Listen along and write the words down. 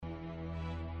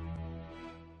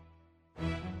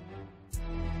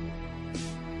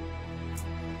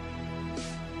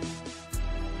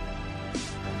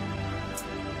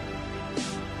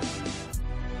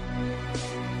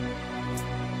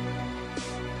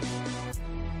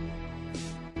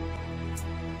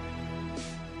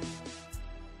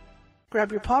Grab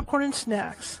your popcorn and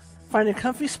snacks. Find a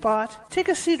comfy spot, take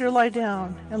a seat or lie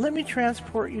down, and let me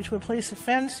transport you to a place of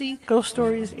fantasy, ghost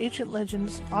stories, ancient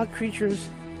legends, odd creatures,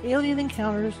 alien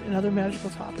encounters, and other magical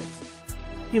topics.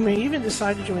 You may even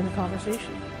decide to join the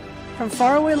conversation. From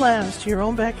faraway lands to your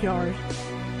own backyard,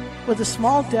 with a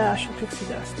small dash of pixie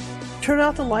dust, turn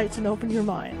out the lights and open your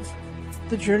minds.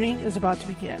 The journey is about to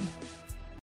begin.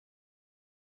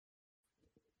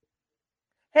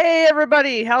 Hey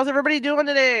everybody, how's everybody doing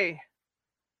today?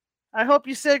 I hope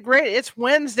you said great. It's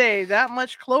Wednesday, that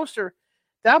much closer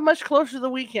to the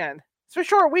weekend. It's a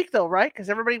short week though, right? Because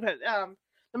everybody,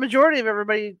 the majority of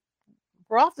everybody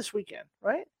were off this weekend,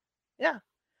 right? Yeah.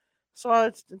 So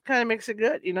it kind of makes it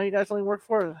good. You know, you guys only work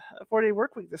for a 4-day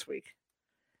work week this week.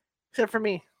 Except for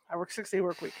me. I work 6-day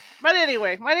work week. But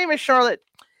anyway, my name is Charlotte.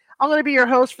 I'm going to be your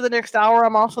host for the next hour.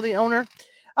 I'm also the owner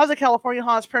of the California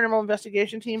Haunts Paranormal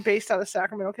Investigation Team based out of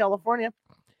Sacramento, California.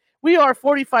 We are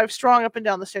 45 strong up and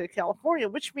down the state of California,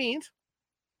 which means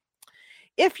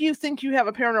if you think you have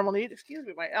a paranormal need, excuse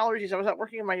me, my allergies, I was out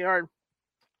working in my yard.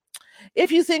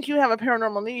 If you think you have a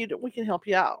paranormal need, we can help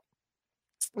you out.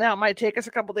 Now, it might take us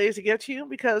a couple days to get to you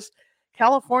because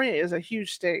California is a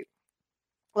huge state.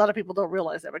 A lot of people don't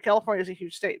realize that, but California is a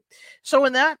huge state. So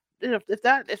in that, if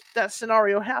that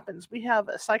scenario happens, we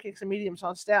have psychics and mediums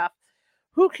on staff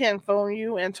who can phone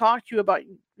you and talk to you about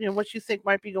what you think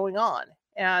might be going on.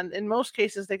 And in most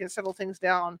cases, they can settle things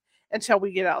down until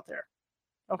we get out there.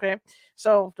 Okay?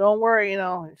 So don't worry,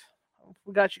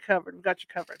 we got you covered.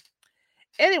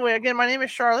 Anyway, again, my name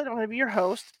is Charlotte. I'm going to be your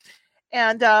host.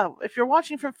 And if you're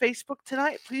watching from Facebook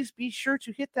tonight, please be sure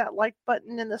to hit that like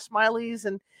button and the smileys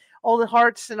and all the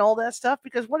hearts and all that stuff,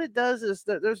 because what it does is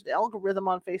there's an algorithm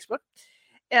on Facebook.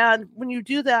 And when you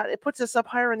do that, it puts us up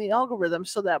higher in the algorithm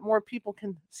so that more people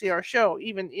can see our show,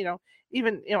 even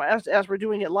as we're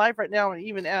doing it live right now, and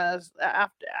even as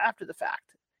after the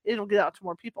fact, it'll get out to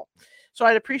more people. So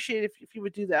I'd appreciate if you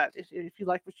would do that if you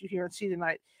like what you hear and see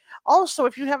tonight. Also,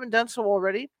 if you haven't done so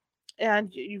already, and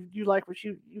you like what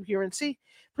you hear and see,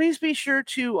 please be sure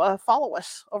to follow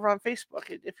us over on Facebook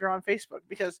if you're on Facebook,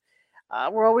 because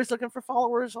we're always looking for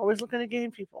followers, always looking to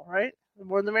gain people, right? The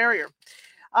more the merrier.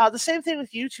 The same thing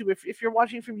with YouTube. If you're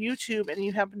watching from YouTube and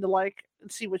you happen to like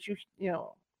and see what you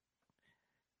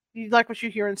like what you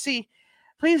hear and see,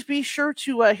 please be sure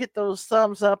to hit those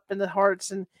thumbs up and the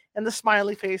hearts and the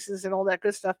smiley faces and all that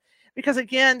good stuff. Because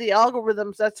again, the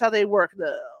algorithms, that's how they work.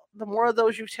 The more of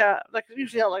those you tap, like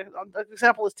usually, like the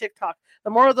example is TikTok. The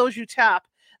more of those you tap,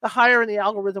 the higher in the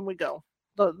algorithm we go.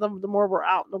 The more we're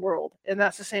out in the world, and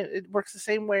that's the same. It works the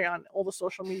same way on all the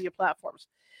social media platforms.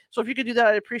 So if you could do that,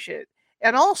 I'd appreciate it.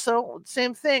 And also,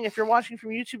 same thing. If you're watching from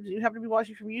YouTube, you happen to be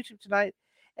watching from YouTube tonight,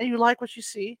 and you like what you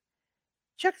see,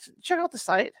 check out the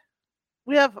site.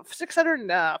 We have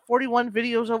 641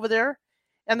 videos over there,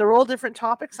 and they're all different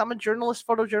topics. I'm a journalist,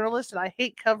 photojournalist, and I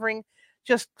hate covering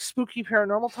just spooky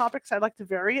paranormal topics. I like to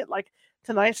vary it, like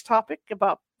tonight's topic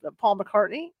about Paul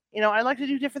McCartney. I like to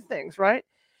do different things, right?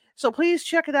 So please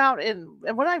check it out. And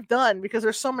what I've done, because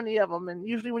there's so many of them, and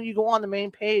usually when you go on the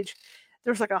main page,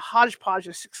 there's like a hodgepodge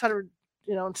of 600,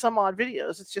 and some odd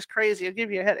videos. It's just crazy. It'll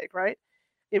give you a headache, right?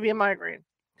 Give you a migraine.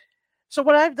 So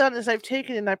what I've done is I've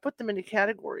taken and I put them into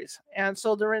categories. And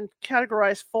so they're in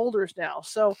categorized folders now.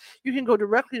 So you can go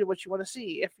directly to what you want to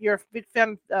see. If you're a big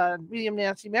fan of medium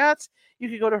Nancy Matz, you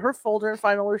can go to her folder and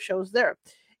find all her shows there.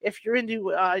 If you're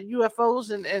into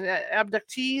UFOs and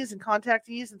abductees and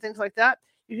contactees and things like that,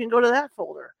 you can go to that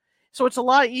folder. So it's a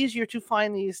lot easier to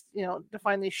find these,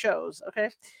 shows.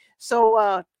 Okay.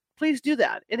 So please do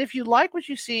that. And if you like what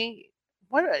you see,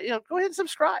 go ahead and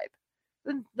subscribe.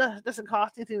 It doesn't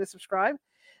cost anything to subscribe.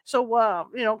 So,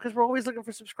 because we're always looking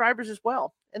for subscribers as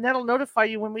well. And that'll notify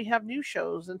you when we have new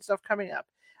shows and stuff coming up.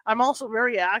 I'm also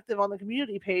very active on the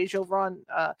community page over on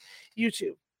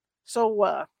YouTube.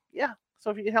 So, So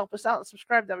if you could help us out and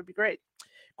subscribe, that would be great.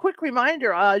 Quick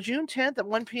reminder, June 10th at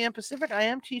 1 p.m. Pacific, I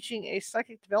am teaching a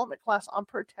psychic development class on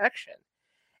protection.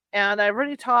 And I've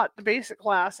already taught the basic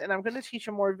class, and I'm going to teach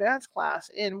a more advanced class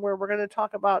where we're going to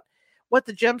talk about what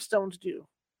the gemstones do.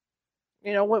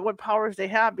 What powers they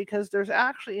have, because there's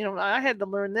actually, I had to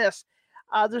learn this.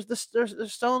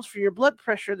 There's stones for your blood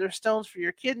pressure. There's stones for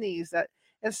your kidneys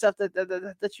and stuff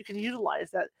that you can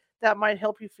utilize that might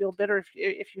help you feel better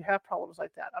if you have problems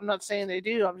like that. I'm not saying they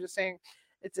do. I'm just saying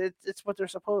it's what they're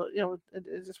supposed,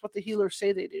 it's what the healers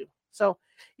say they do. So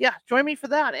yeah, join me for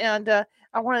that. And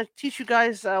I want to teach you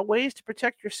guys ways to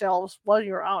protect yourselves while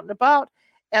you're out and about.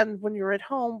 And when you're at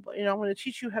home, I'm going to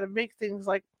teach you how to make things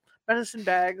like medicine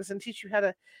bags and teach you how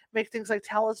to make things like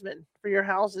talisman for your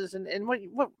houses and what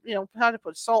how to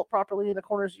put salt properly in the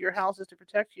corners of your houses to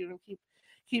protect you and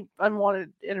keep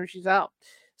unwanted energies out.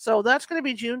 So that's going to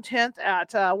be June 10th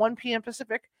at 1 p.m.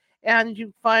 Pacific. And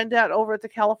you find that over at the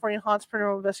California Haunts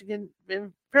Paranormal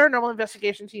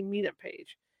Investigation Team meetup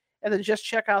page. And then just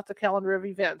check out the calendar of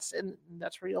events, and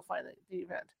that's where you'll find the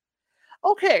event.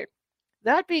 Okay,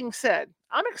 that being said,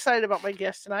 I'm excited about my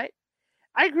guest tonight.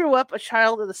 I grew up a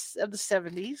child of the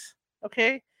 70s.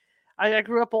 Okay, I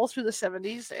grew up all through the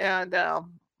 70s, and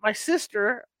my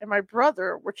sister and my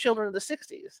brother were children of the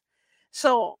 60s.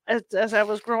 So as I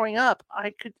was growing up,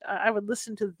 I would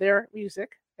listen to their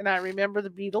music, and I remember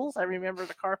the Beatles, I remember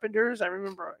the Carpenters, I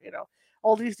remember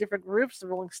all these different groups, the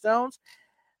Rolling Stones.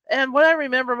 And what I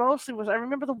remember mostly was I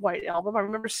remember the White Album. I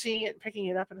remember seeing it, picking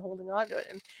it up, and holding on to it.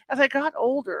 And as I got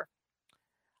older,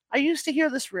 I used to hear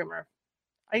this rumor.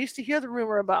 I used to hear the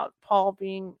rumor about Paul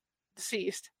being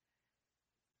deceased,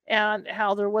 and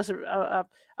how there was a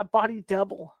body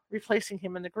double replacing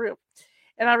him in the group.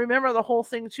 And I remember the whole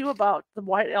thing too about the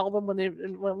White Album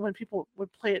when people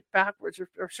would play it backwards,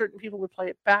 or certain people would play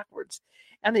it backwards,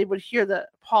 and they would hear the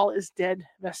 "Paul is dead"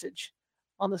 message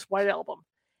on this White Album.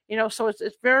 So it's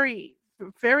very,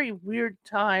 very weird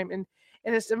time, and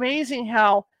it's amazing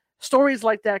how stories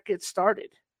like that get started.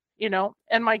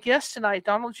 And my guest tonight,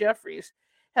 Donald Jeffries,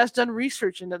 has done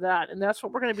research into that, and that's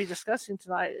what we're going to be discussing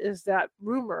tonight, is that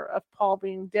rumor of Paul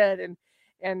being dead,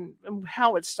 and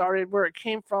how it started, where it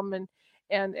came from, and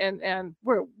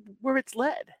where it's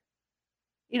led.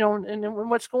 And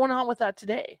what's going on with that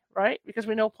today, right? Because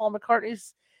we know Paul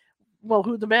McCartney's,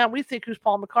 who the man we think who's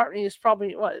Paul McCartney is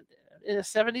probably in his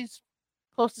 70s,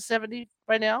 close to 70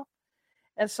 by now.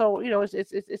 And so,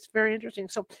 it's very interesting.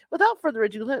 So without further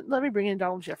ado, let me bring in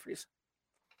Donald Jeffries.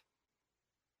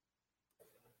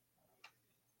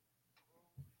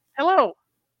 Hello.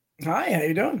 Hi, how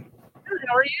you doing? Good,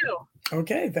 how are you?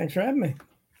 Okay, thanks for having me.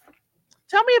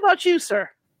 Tell me about you, sir.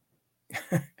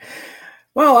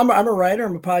 Well, I'm a writer.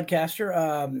 I'm a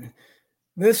podcaster.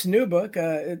 This new book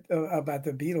about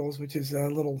the Beatles, which is a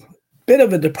little bit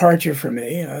of a departure for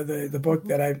me. The book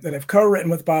that I've co-written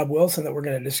with Bob Wilson that we're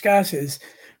going to discuss is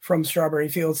From Strawberry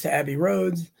Fields to Abbey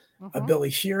Road, a Billy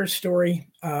Shear story.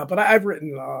 But I've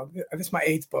written this is my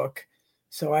 8th book,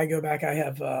 so I go back. I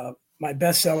have my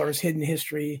bestsellers, Hidden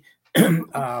History,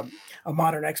 a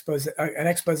modern expose, an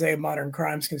expose of modern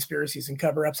crimes, conspiracies, and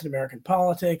cover-ups in American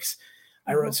politics.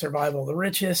 I wrote Survival of the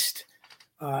Richest.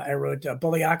 I wrote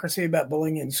Bullyocracy, about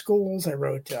bullying in schools. I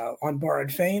wrote On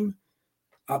Borrowed Fame,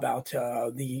 about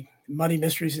the money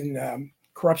mysteries and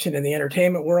corruption in the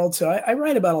entertainment world. So I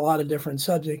write about a lot of different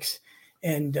subjects.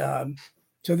 And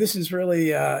so this is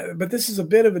really, but this is a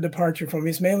bit of a departure from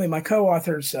me. It's mainly my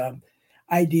co-author's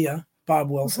idea, Bob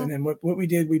Wilson. And what we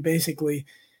did, we basically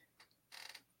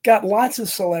got lots of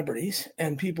celebrities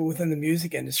and people within the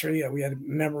music industry. We had a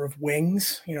member of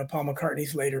Wings, Paul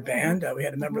McCartney's later band. We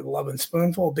had a member of the Lovin'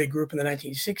 Spoonful, a big group in the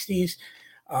 1960s.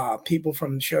 People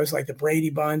from shows like the Brady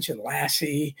Bunch and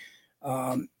Lassie.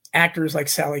 Actors like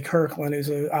Sally Kirkland, who's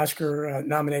an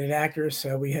Oscar-nominated actress.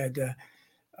 So we had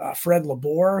Fred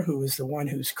Laborde, who is the one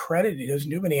who's credited. He doesn't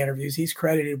do many interviews. He's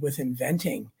credited with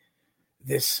inventing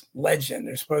this legend.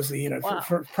 They're supposedly,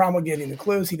 for promulgating the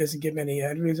clues. He doesn't give many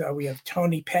interviews. We have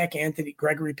Tony Peck, Anthony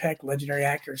Gregory Peck, legendary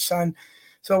actor's son.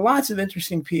 So lots of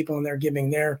interesting people, and they're giving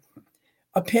their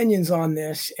opinions on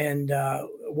this and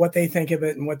what they think of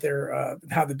it and what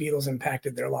how the Beatles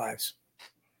impacted their lives.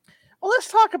 Well, let's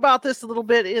talk about this a little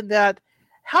bit. In that,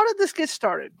 how did this get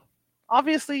started?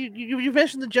 Obviously, you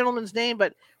mentioned the gentleman's name,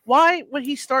 but why would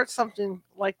he start something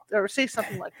like, or say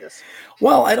something like this?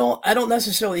 Well, I don't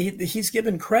necessarily. He's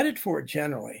given credit for it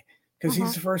generally, because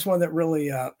he's the first one that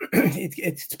really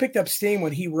it's picked up steam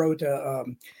when he wrote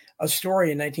a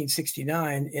story in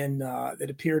 1969 that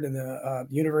appeared in the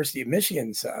University of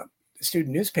Michigan's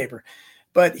student newspaper.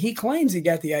 But he claims he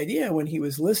got the idea when he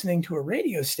was listening to a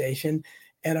radio station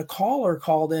and a caller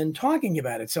called in talking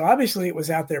about it. So obviously it was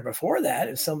out there before that.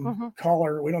 It's some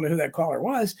caller, we don't know who that caller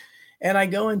was. And I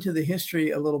go into the history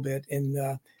a little bit,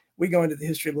 and we go into the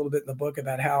history a little bit in the book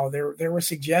about how there were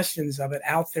suggestions of it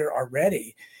out there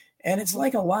already. And it's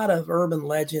like a lot of urban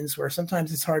legends where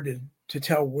sometimes it's hard to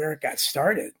tell where it got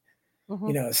started.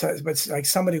 So but it's like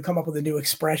somebody who come up with a new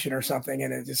expression or something,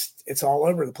 and it's all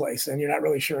over the place, and you're not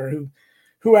really sure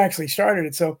who actually started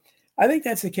it. So I think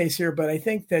that's the case here, but I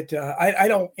think that I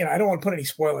don't want to put any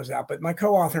spoilers out, but my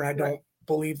co-author and I don't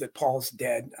believe that Paul's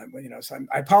dead. So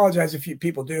I apologize if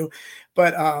people do,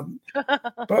 but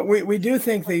we do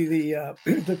think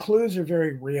the clues are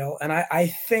very real, and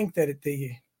I think that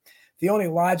the only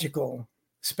logical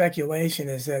speculation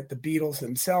is that the Beatles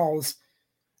themselves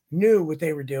knew what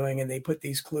they were doing, and they put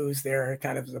these clues there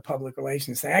kind of as a public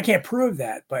relations thing. I can't prove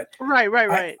that, but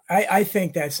right. I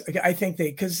think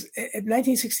because in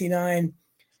 1969,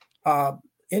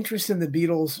 interest in the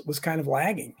Beatles was kind of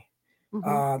lagging.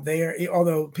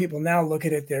 Although people now look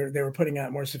at it, they were putting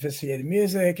out more sophisticated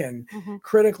music and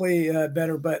critically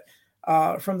better. But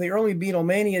from the early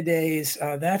Beatlemania days,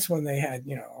 that's when they had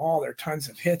all their tons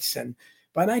of hits. And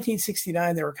by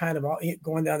 1969, they were kind of all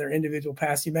going down their individual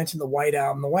paths. You mentioned the White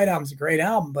Album. The White Album's a great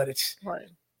album, but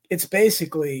it's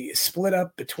basically split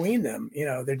up between them.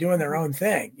 They're doing their own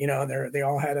thing. They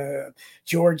all had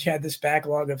George had this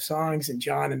backlog of songs, and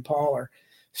John and Paul are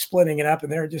splitting it up,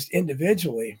 and they're just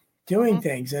individually doing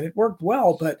things, and it worked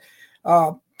well. But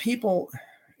people,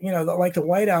 like the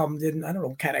White Album didn't, I don't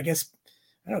know, I guess,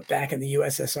 I don't know if back in the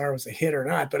USSR was a hit or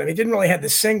not, but I mean, it didn't really have the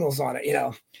singles on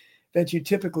it, that you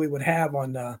typically would have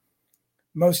on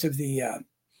most of the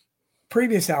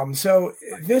previous albums. So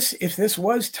if this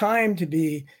was timed to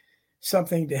be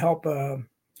something to help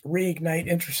reignite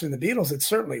interest in the Beatles, it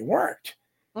certainly worked,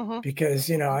 because,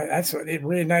 that's what it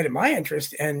reignited my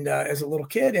interest. And as a little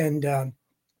kid, and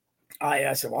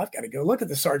I said, well, I've got to go look at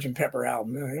the Sgt. Pepper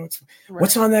album.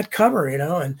 What's on that cover,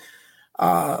 and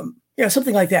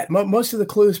something like that. Most of the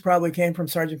clues probably came from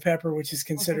Sgt. Pepper, which is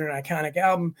considered an iconic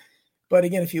album. But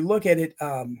again, if you look at it,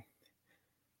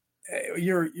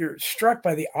 you're struck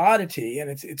by the oddity,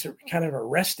 and it's a kind of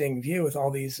arresting view with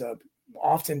all these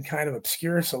often kind of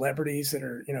obscure celebrities that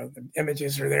are, the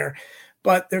images are there.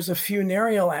 But there's a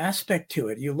funereal aspect to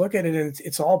it. You look at it, and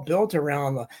it's all built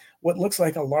around what looks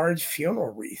like a large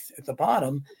funeral wreath at the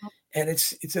bottom, and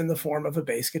it's in the form of a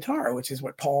bass guitar, which is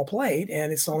what Paul played,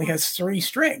 and it only has 3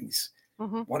 strings.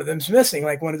 One of them's missing,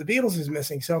 like one of the Beatles is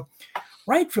missing. So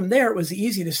right from there, it was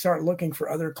easy to start looking for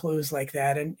other clues like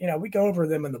that, and we go over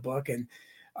them in the book, and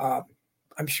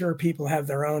I'm sure people have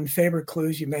their own favorite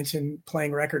clues. You mentioned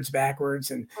playing records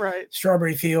backwards, and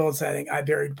Strawberry Fields. I think I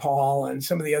Buried Paul, and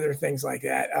some of the other things like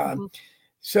that.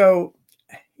 So,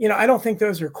 I don't think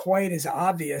those are quite as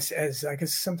obvious as,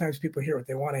 because sometimes people hear what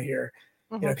they want to hear.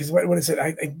 Because what is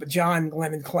it? John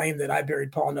Lennon claimed that I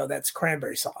Buried Paul. No, that's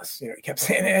cranberry sauce. He kept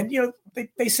saying it. And,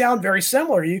 they sound very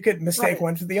similar. You could mistake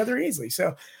one for the other easily.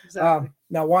 So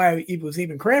now why it was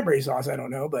even cranberry sauce, I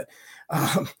don't know. But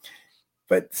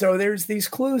so there's these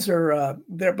clues are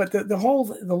there, but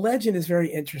the legend is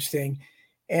very interesting.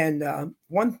 And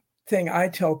one thing I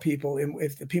tell people,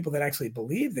 if the people that actually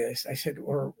believe this, I said,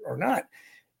 or not,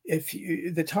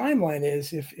 the timeline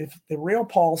is if the real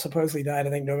Paul supposedly died, I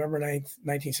think November 9th,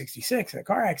 1966 in a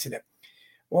car accident.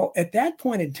 Well, at that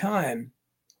point in time,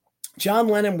 John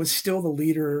Lennon was still the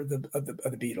leader of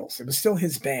the Beatles. It was still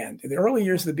his band. In the early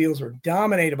years of the Beatles were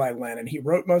dominated by Lennon. He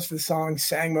wrote most of the songs,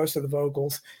 sang most of the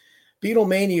vocals.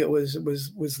 Beatlemania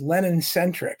was Lennon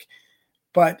centric.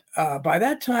 But by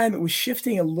that time, it was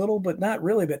shifting a little, but not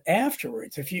really. But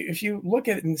afterwards, if you look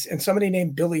at it, and somebody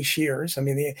named Billy Shears, I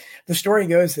mean, the story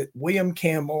goes that William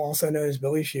Campbell, also known as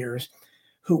Billy Shears,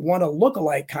 who won a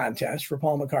lookalike contest for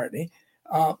Paul McCartney,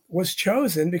 was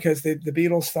chosen because the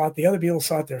other Beatles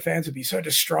thought their fans would be so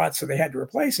distraught, so they had to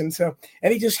replace him.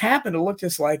 And he just happened to look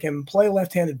just like him, play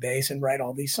left-handed bass, and write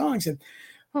all these songs.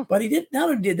 But he not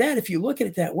only did that, if you look at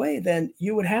it that way, then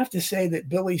you would have to say that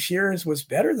Billy Shears was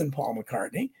better than Paul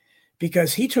McCartney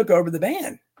because he took over the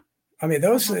band. I mean,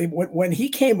 when he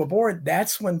came aboard,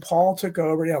 that's when Paul took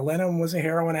over. Lennon was a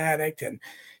heroin addict, and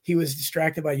he was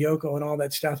distracted by Yoko and all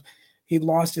that stuff. He'd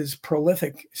lost his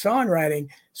prolific songwriting,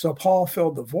 so Paul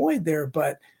filled the void there.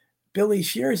 But Billy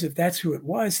Shears, if that's who it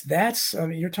was,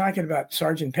 you're talking about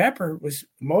Sgt. Pepper was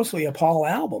mostly a Paul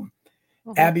album.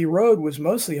 Abbey Road was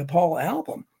mostly a Paul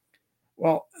album.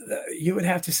 Well, you would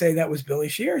have to say that was Billy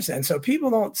Shears. And so people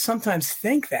don't sometimes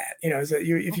think that,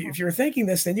 if you're thinking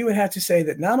this, then you would have to say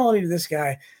that not only did this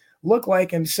guy look like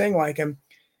him, sing like him,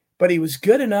 but he was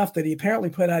good enough that he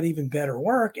apparently put out even better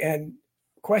work. And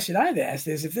the question I've asked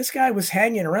is, if this guy was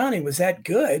hanging around, he was that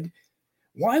good,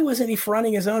 why wasn't he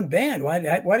fronting his own band? Why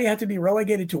do you have to be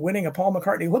relegated to winning a Paul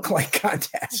McCartney lookalike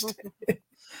contest?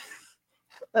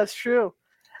 That's true.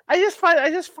 I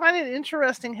just find it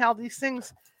interesting how these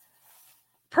things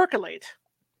percolate.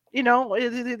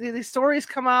 These stories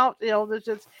come out.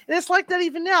 And it's like that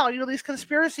even now. These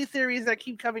conspiracy theories that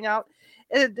keep coming out,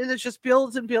 and it just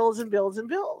builds and builds and builds and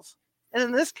builds. And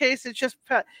in this case, it's just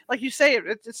like you say.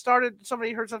 It started.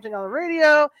 Somebody heard something on the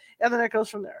radio, and then it goes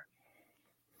from there.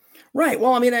 Right.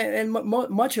 Well, I mean, and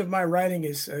much of my writing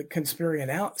is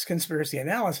conspiracy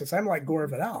analysis. I'm like Gore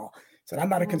Vidal. So I'm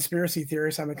not a conspiracy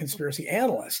theorist. I'm a conspiracy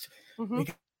analyst.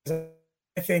 Because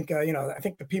think, I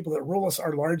think the people that rule us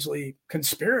are largely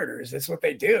conspirators. That's what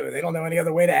they do. They don't know any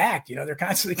other way to act. They're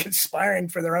constantly conspiring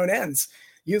for their own ends,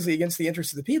 usually against the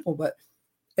interests of the people. But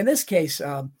in this case,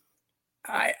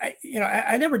 I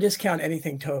never discount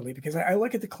anything totally, because I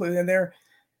look at the clue, and there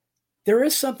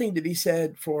is something to be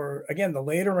said for, again, the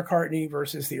later McCartney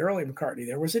versus the early McCartney.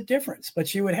 There was a difference,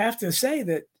 but you would have to say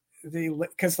that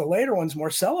because the later one's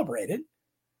more celebrated,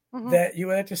 that you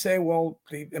would have to say, well,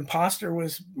 the imposter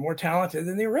was more talented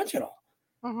than the original.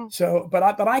 So, but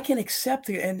I can accept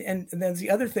it. And then the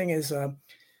other thing is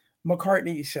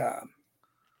McCartney's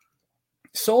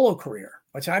solo career,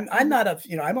 which I'm not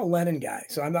I'm a Lennon guy.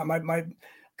 So I'm not, my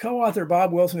co-author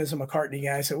Bob Wilson is a McCartney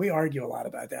guy. So we argue a lot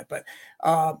about that, but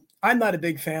I'm not a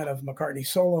big fan of McCartney's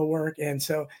solo work. And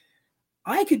so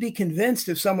I could be convinced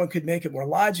if someone could make it more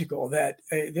logical that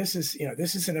this is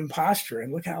an imposter,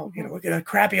 and look how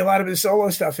crappy a lot of his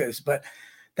solo stuff is. But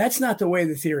that's not the way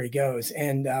the theory goes,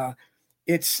 and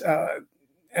it's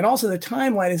and also the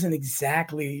timeline isn't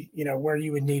exactly where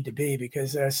you would need to be,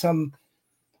 because some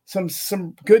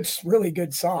good, really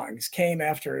good songs came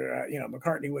after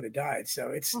McCartney would have died. So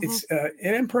it's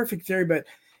an imperfect theory,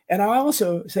 and I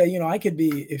also say I could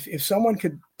be, if someone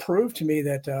could prove to me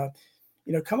that.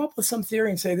 Come up with some theory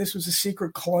and say this was a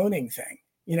secret cloning thing,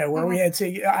 where we had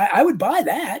to, I would buy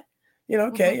that,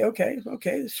 okay.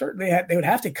 Certainly they would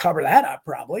have to cover that up.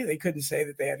 Probably they couldn't say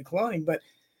that they had cloning, but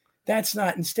that's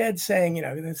not, instead saying,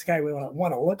 this guy, we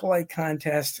want a look-alike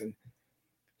contest. And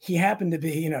he happened to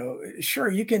be,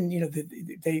 sure, you can,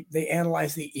 they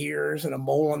analyze the ears and a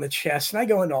mole on the chest. And I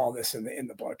go into all this in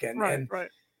the book, right.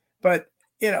 But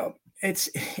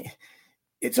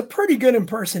it's a pretty good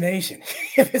impersonation.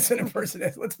 If it's an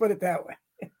impersonation, let's put it that way.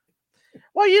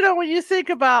 Well, when you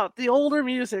think about the older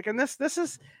music, and this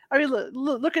is, I mean,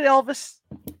 look at Elvis.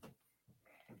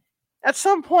 At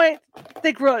some point,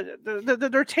 they grow,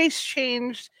 their tastes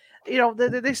changed.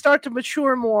 They start to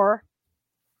mature more,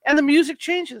 and the music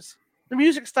changes. The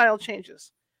music style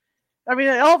changes. I mean,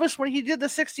 Elvis, when he did the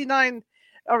 '69.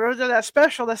 Or that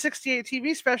special, the '68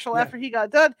 TV special, after he got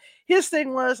done, his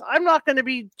thing was, I'm not going to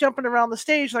be jumping around the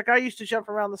stage like I used to jump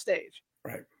around the stage.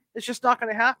 Right. It's just not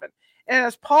going to happen. And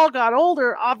as Paul got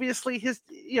older, obviously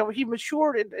he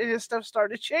matured and his stuff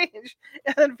started to change.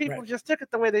 And then people just took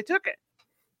it the way they took it.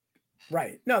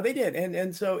 Right. No, they did.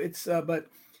 And so it's, but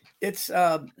it's,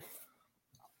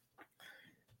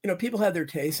 people have their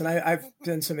tastes, and I've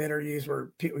done some interviews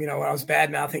where people, when I was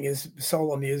bad mouthing his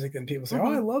solo music, and people say,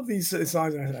 "Oh, I love these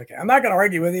songs." And I said, "Okay, I'm not going to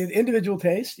argue with you. Individual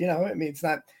taste, I mean, it's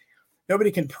not.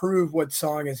 Nobody can prove what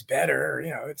song is better.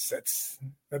 It's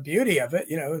the beauty of it.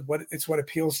 What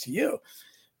appeals to you.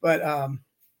 But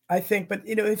I think, but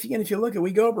if you look at,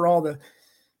 we go over all the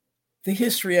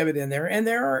history of it in there, and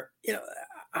there are,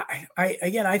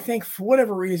 I think for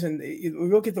whatever reason, we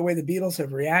look at the way the Beatles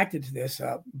have reacted to this.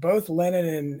 Both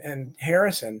Lennon and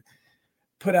Harrison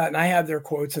put out, and I have their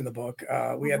quotes in the book.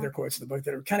 We have their quotes in the book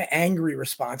that are kind of angry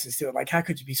responses to it. Like, how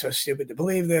could you be so stupid to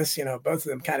believe this? Both of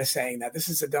them kind of saying that this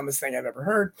is the dumbest thing I've ever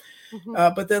heard.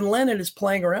 But then Lennon is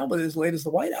playing around with it as late as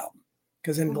the White Album.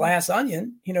 Because in Glass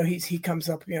Onion, he comes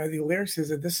up, the lyrics is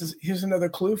that here's another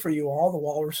clue for you all. The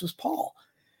walrus was Paul.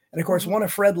 And of course, one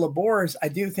of Fred Labor's, I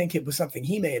do think it was something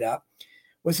he made up,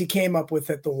 was he came up with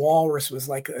that the walrus was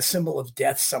like a symbol of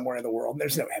death somewhere in the world. And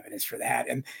there's no evidence for that.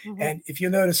 And if you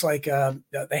notice, like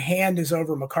the hand is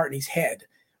over McCartney's head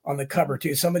on the cover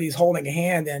too. Somebody's holding a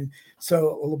hand. And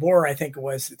so Labor, I think it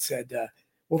was, it said,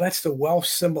 well, that's the Welsh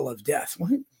symbol of death. Well,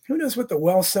 who knows what the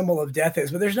Welsh symbol of death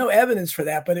is? But there's no evidence for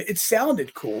that. But it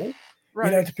sounded cool,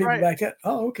 to people back then.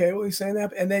 Oh, okay, well, he's saying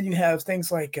that. And then you have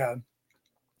things like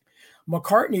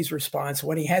McCartney's response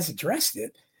when he has addressed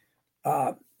it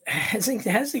has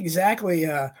exactly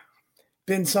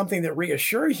been something that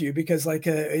reassures you, because like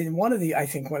in one of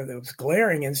those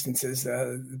glaring instances,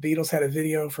 the Beatles had a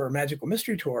video for a Magical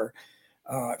Mystery Tour.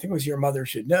 I think it was Your Mother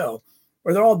Should Know,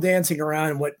 where they're all dancing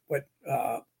around what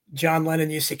John Lennon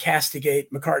used to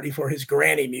castigate McCartney for, his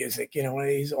granny music, one of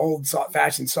these old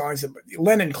fashioned songs that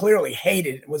Lennon clearly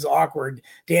hated. It was awkward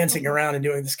dancing around and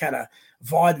doing this kind of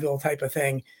vaudeville type of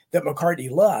thing that McCartney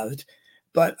loved.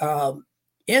 But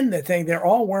in the thing, they're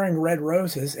all wearing red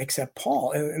roses except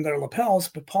Paul in their lapels,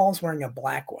 but Paul's wearing a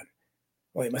black one.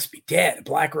 Well, he must be dead, a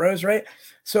black rose, right?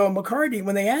 So McCartney,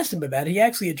 when they asked him about it, he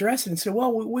actually addressed it and said,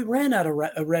 well, we ran out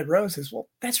of red roses. Well,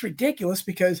 that's ridiculous,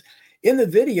 because in the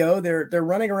video, they're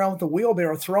running around with a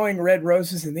wheelbarrow throwing red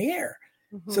roses in the air.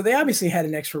 So they obviously had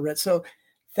an extra red. So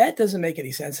that doesn't make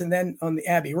any sense. And then on the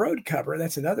Abbey Road cover,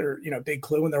 that's another, big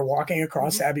clue, when they're walking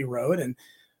across Abbey Road, and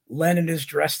Lennon is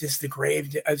dressed as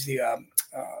the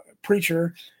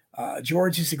preacher,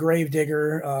 George is the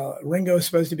gravedigger. Ringo's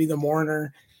supposed to be the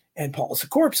mourner. And Paul's the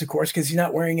corpse, of course, because he's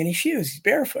not wearing any shoes. He's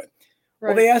barefoot. Right.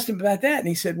 Well, they asked him about that, and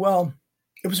he said, well,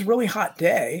 it was a really hot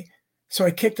day, so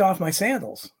I kicked off my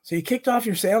sandals. So you kicked off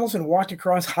your sandals and walked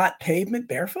across hot pavement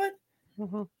barefoot?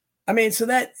 Mm-hmm. I mean, so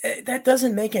that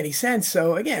doesn't make any sense.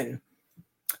 So again,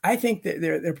 I think that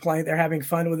they're having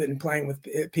fun with it and playing with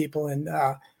people, and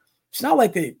it's not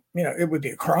like it would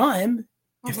be a crime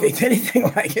if they did anything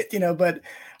like it, but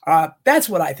that's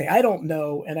what I think. I don't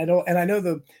know, and I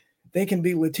know they can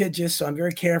be litigious, so I'm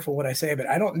very careful what I say, but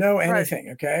I don't know anything.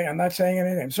 Right. Okay, I'm not saying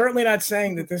anything. I'm certainly not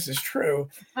saying that this is true,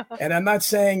 and I'm not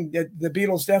saying that the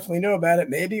Beatles definitely knew about it.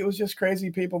 Maybe it was just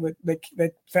crazy people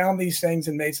that found these things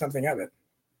and made something of it.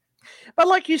 But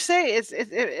like you say,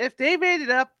 if they made it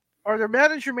up or their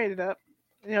manager made it up,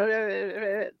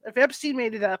 if Epstein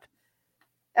made it up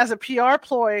as a PR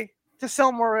ploy to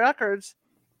sell more records,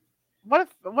 what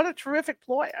a terrific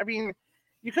ploy! I mean,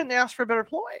 you couldn't ask for a better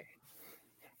ploy.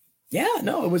 Yeah,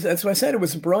 no, that's what I said. It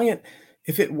was brilliant.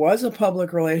 If it was a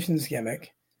public relations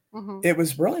gimmick, it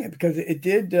was brilliant because it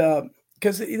did,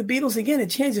 because the Beatles, again, it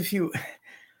changed a few,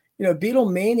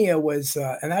 Beatlemania was,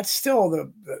 and that's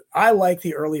still I like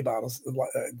the early Beatles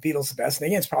the best. And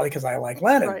again, it's probably because I like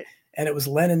Lennon. Right. And it was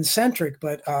Lennon centric,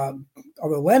 but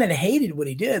although Lennon hated what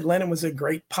he did, Lennon was a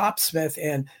great popsmith,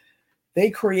 and they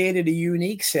created a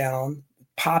unique sound,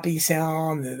 poppy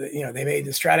sound. They made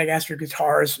the Stratocaster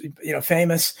guitars,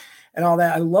 famous. And all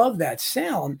that. I love that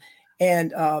sound.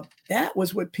 And that's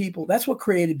what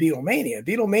created Beatlemania.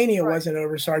 Beatlemania wasn't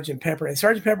over Sgt. Pepper. And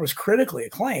Sgt. Pepper was critically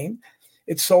acclaimed.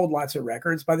 It sold lots of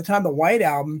records. By the time the White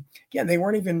Album, again, they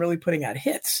weren't even really putting out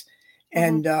hits.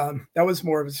 And that was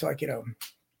more of a,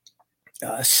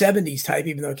 70s type,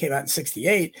 even though it came out in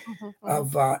 68,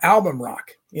 of album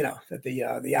rock, that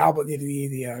the album,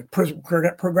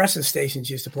 the progressive stations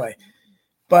used to play.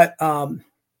 But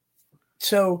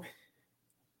so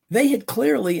they had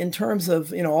clearly, in terms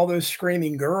of, all those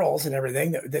screaming girls and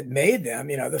everything that made them,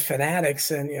 the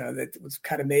fanatics, and, that was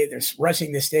kind of made, they're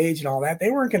rushing the stage and all that.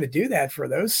 They weren't going to do that for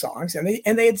those songs. And they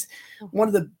had, one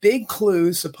of the big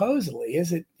clues supposedly is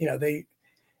that,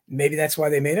 maybe that's why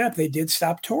they made it up. They did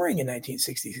stop touring in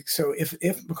 1966. So if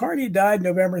McCartney died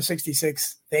November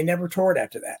 66, they never toured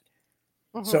after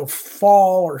that. So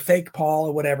Fall or Fake Paul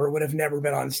or whatever would have never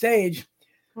been on stage.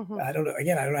 I don't know.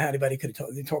 Again, I don't know how anybody could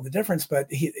have told the difference, but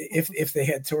if they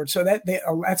had toured, so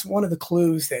that's one of the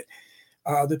clues that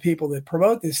the people that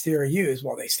promote this theory use.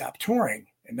 Well, they stopped touring,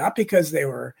 and not because they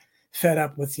were fed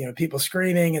up with people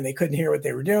screaming and they couldn't hear what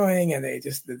they were doing, and they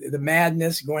just the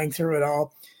madness going through it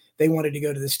all. They wanted to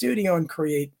go to the studio and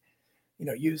create,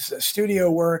 use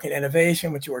studio work and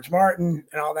innovation with George Martin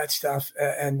and all that stuff,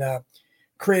 and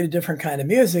create a different kind of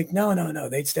music. No.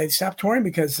 They stopped touring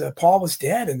because Paul was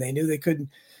dead, and they knew they couldn't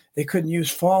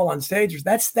use Fall on stage.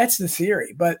 That's the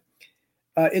theory, but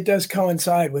it does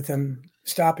coincide with them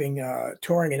stopping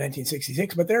touring in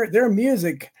 1966. But their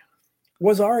music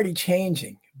was already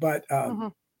changing. But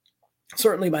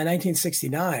certainly by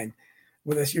 1969,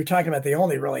 with this, you're talking about, they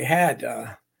only really had,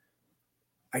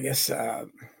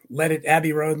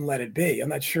 Abbey Road and Let It Be. I'm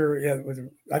not sure. Yeah,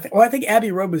 I think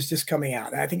Abbey Road was just coming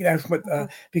out. I think that's what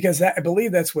because I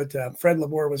believe that's what Fred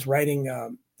Lavore was writing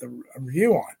the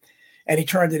review on, and he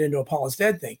turned it into a Paul is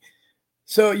Dead thing.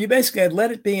 So you basically had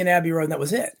Let It Be and Abbey Road, and that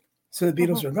was it. So the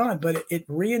Beatles were gone, but it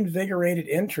reinvigorated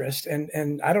interest,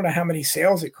 and I don't know how many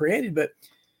sales it created, but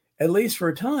at least for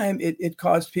a time, it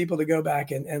caused people to go back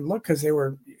and look, because they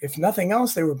were, if nothing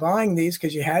else, they were buying these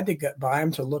because you had to buy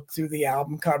them to look through the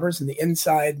album covers and the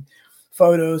inside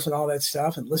photos and all that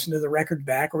stuff, and listen to the record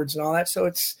backwards and all that.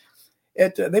 So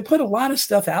they put a lot of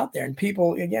stuff out there, and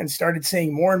people, again, started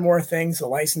seeing more and more things, the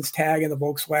license tag and the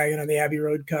Volkswagen on the Abbey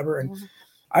Road cover. And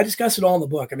I discuss it all in the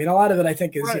book. I mean, a lot of it I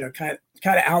think is, kind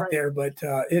of out there, but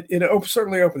it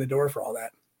certainly opened the door for all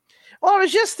that. Well, I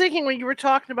was just thinking when you were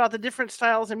talking about the different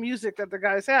styles of music that the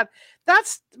guys had.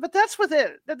 That's with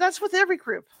it. That's with every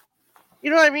group. You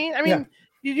know what I mean? I mean,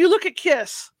 you look at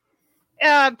Kiss,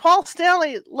 and Paul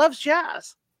Stanley loves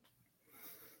jazz.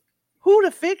 Who'd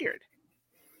have figured?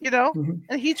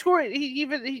 And he toured. He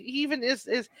even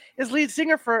is lead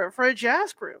singer for a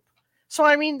jazz group. So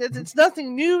I mean, it's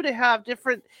nothing new to have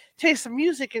different tastes of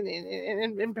music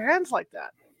in bands like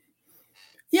that.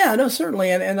 Yeah, no,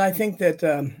 certainly, and I think that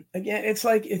again, it's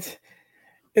like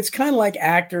it's kind of like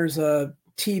actors,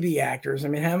 TV actors. I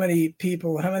mean, how many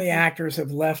actors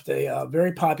have left a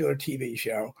very popular TV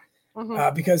show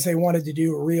because they wanted to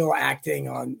do real acting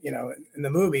on, in the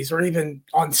movies, or even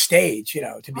on stage,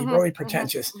 to be really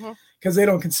pretentious, because they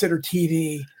don't consider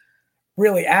TV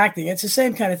really acting. It's the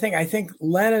same kind of thing. I think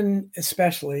Lennon,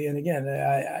 especially, and again,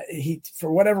 he,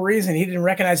 for whatever reason, he didn't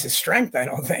recognize his strength, I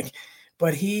don't think,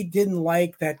 but he didn't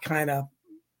like that kind of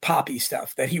poppy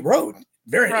stuff that he wrote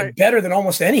very better than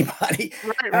almost anybody.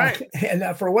 Right.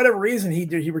 And for whatever reason,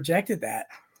 he rejected that.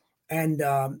 And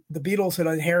the Beatles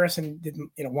and Harrison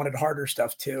didn't, wanted harder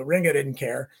stuff too. Ringo didn't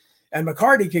care. And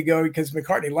McCartney could go because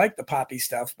McCartney liked the poppy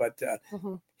stuff, but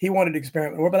he wanted to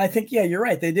experiment more. But I think, yeah, you're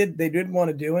right. They did want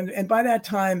to do. And by that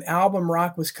time, album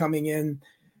rock was coming in.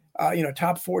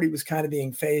 Top 40 was kind of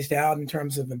being phased out in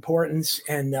terms of importance.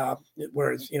 And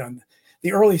whereas,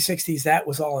 the early 60s, that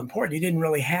was all important. You didn't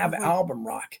really have album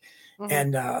rock.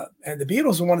 And the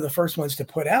Beatles were one of the first ones to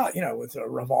put out, with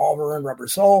Revolver and Rubber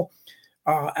Soul,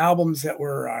 albums that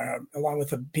were, along with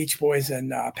the Beach Boys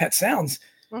and Pet Sounds,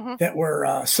 that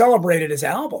were celebrated as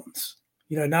albums.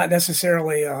 Not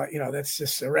necessarily, that's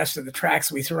just the rest of the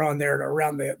tracks we throw on there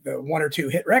around the one or two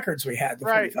hit records we had.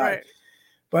 Right.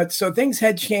 But so things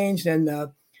had changed,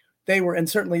 and they were, and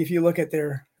certainly if you look at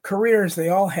their careers, they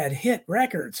all had hit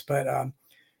records. But,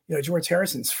 George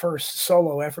Harrison's first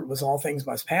solo effort was All Things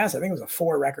Must Pass. I think it was a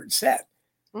 4-record set.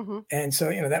 And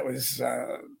so, that was,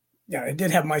 it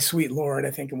did have My Sweet Lord,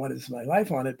 I think, and What Is My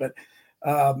Life on it. But,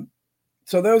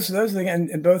 so those again,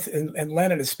 and both, and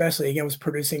Lennon especially, again, was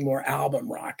producing more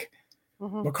album rock.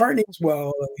 McCartney as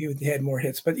well, he had more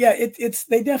hits. But yeah,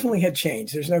 they definitely had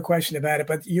changed. There's no question about it.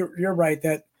 But you're right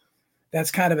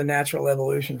that's kind of a natural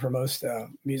evolution for most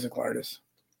musical artists.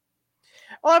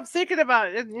 Well, I'm thinking about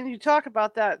it, and you talk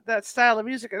about that style of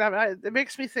music, and it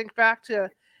makes me think back to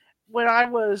when I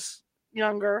was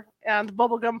younger and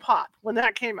bubblegum pop when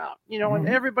that came out, and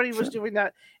everybody was doing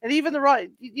that, and even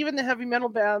the heavy metal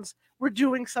bands were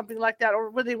doing something like that, or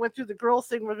when they went through the girl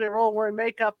thing where they were all wearing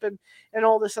makeup and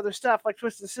all this other stuff like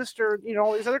Twisted Sister,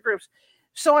 all these other groups.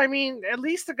 So I mean, at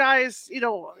least the guys,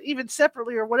 even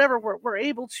separately or whatever, were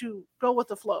able to go with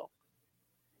the flow.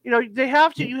 You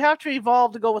have to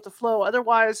evolve to go with the flow.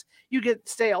 Otherwise, you get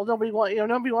stale. Nobody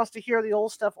wants to hear the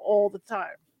old stuff all the time.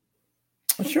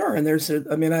 Sure, and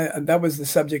that was the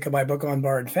subject of my book on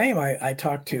Borrowed Fame. I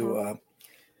talked to,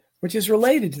 which is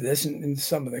related to this in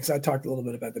some of it, because I talked a little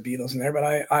bit about the Beatles in there, but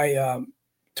I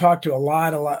talked to a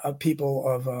lot of people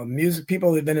of music, people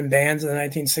who had been in bands in the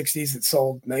 1960s that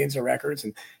sold millions of records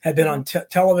and had been on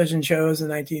television shows in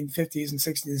the 1950s and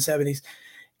 60s and 70s,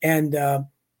 and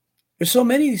there's so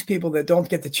many of these people that don't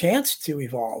get the chance to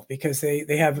evolve because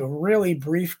they have a really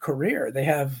brief career. They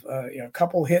have a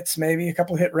couple hits, maybe a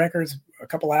couple hit records, a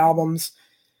couple albums,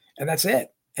 and that's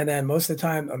it. And then most of the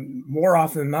time, more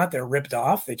often than not, they're ripped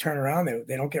off. They turn around,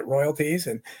 they don't get royalties,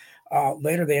 and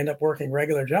later they end up working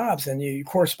regular jobs. And you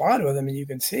correspond with them, and you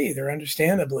can see they're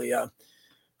understandably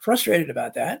frustrated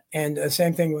about that. And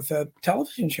same thing with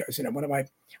television shows. One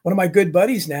of my good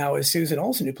buddies now is Susan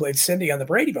Olsen, who played Cindy on the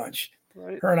Brady Bunch.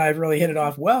 Right. Her and I have really hit it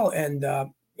off well. And,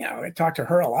 I talked to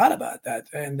her a lot about that.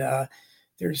 And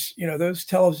there's, those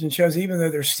television shows, even though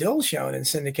they're still shown in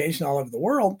syndication all over the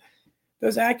world,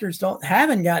 those actors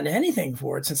haven't gotten anything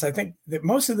for it, since I think that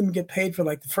most of them get paid for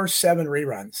like the first 7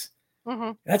 reruns.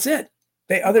 That's it.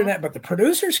 Other than that, but the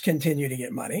producers continue to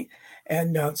get money.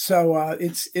 And so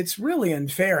it's really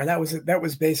unfair. And that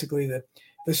was basically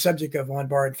the subject of On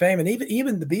Borrowed Fame. And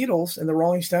even the Beatles and the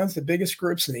Rolling Stones, the biggest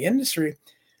groups in the industry,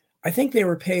 I think they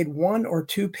were paid 1 or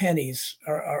 2 pennies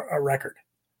a record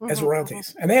as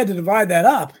royalties. And they had to divide that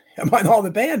up among all the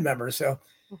band members. So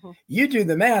you do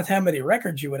the math, how many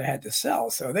records you would have had to sell.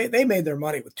 So they made their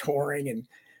money with touring and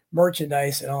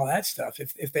merchandise and all that stuff.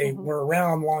 If they were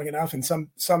around long enough, and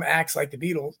some acts like the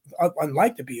Beatles,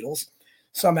 unlike the Beatles,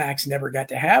 some acts never got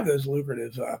to have those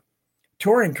lucrative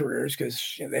touring careers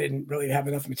because they didn't really have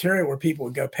enough material where people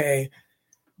would go pay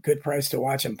a good price to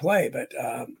watch them play. But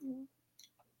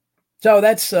so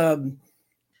that's,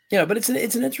 but it's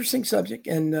an interesting subject,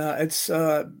 and it's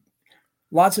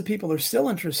lots of people are still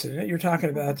interested in it. You're talking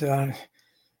about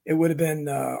it would have been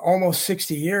almost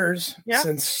 60 years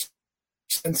since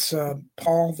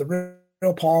Paul, the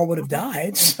real Paul, would have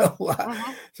died. So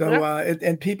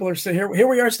and people are still here. Here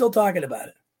we are still talking about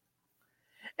it.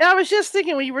 And I was just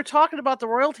thinking when you were talking about the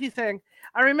royalty thing,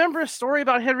 I remember a story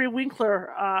about Henry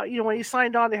Winkler. When he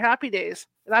signed on to Happy Days,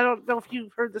 and I don't know if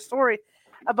you've heard the story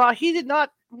about he did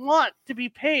not want to be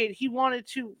paid. He wanted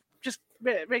to just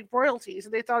make royalties,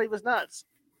 and they thought he was nuts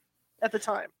at the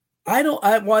time. I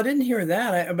didn't hear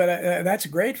that, but that's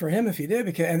great for him if he did,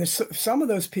 because and some of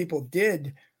those people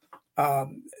did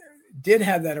have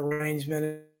that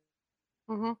arrangement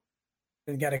and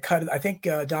got a cut. I think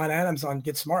Don Adams on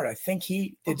Get Smart, I think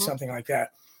he did something like that.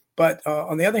 But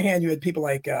on the other hand, you had people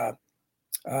like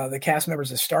the cast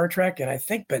members of Star Trek, and I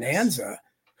think Bonanza,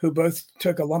 who both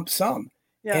took a lump sum.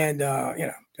 Yeah. And,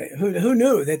 who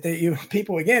knew that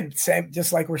people, again, same,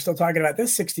 just like we're still talking about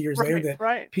this 60 years later,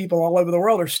 that people all over the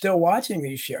world are still watching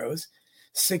these shows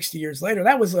 60 years later.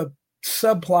 That was a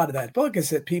subplot of that book,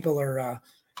 is that people are,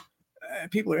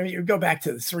 you go back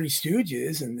to the Three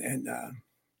Stooges and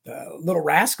Little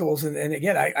Rascals. And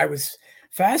again, I was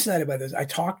fascinated by this. I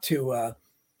talked to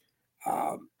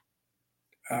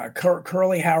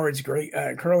Curly Howard's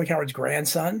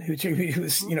grandson, who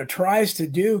was, tries to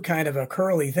do kind of a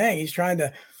Curly thing. He's trying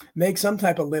to make some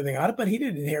type of living on it, but he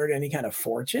didn't inherit any kind of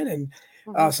fortune.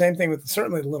 And same thing with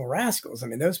certainly the Little Rascals. I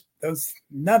mean, those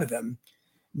none of them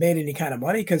made any kind of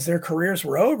money because their careers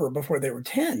were over before they were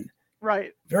 10.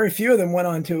 Right. Very few of them went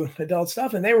on to adult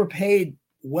stuff, and they were paid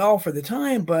well for the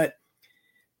time, but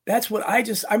that's what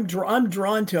I'm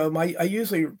drawn to them. I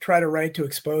usually try to write to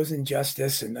expose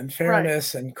injustice and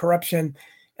unfairness and corruption.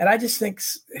 And I just think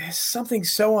something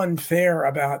so unfair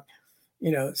about,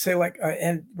 say like,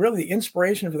 and really the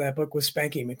inspiration for that book was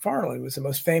Spanky McFarlane, who was the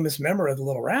most famous member of the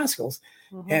Little Rascals.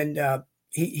 And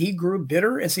he grew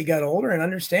bitter as he got older, and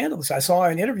understandably. So I saw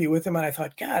an interview with him, and I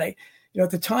thought, God,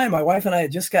 at the time, my wife and I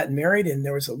had just gotten married, and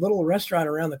there was a little restaurant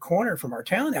around the corner from our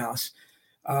townhouse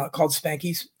called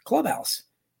Spanky's Clubhouse.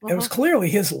 It was clearly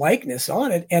his likeness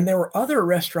on it. And there were other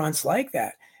restaurants like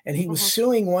that. And he was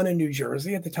suing one in New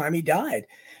Jersey at the time he died.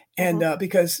 And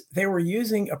because they were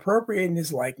appropriating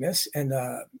his likeness, and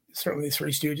certainly the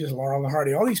Three Stooges, Laurel and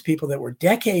Hardy, all these people that were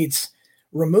decades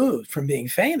removed from being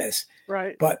famous.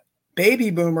 Right. But baby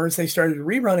boomers, they started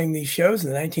rerunning these shows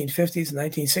in the 1950s and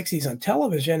 1960s on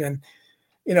television. And,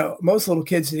 most little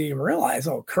kids didn't even realize,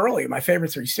 oh, Curly, my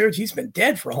favorite Three Stooges, he's been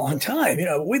dead for a long time.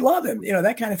 We love him,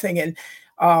 that kind of thing. And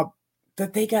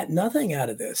that they got nothing out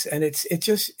of this. And it's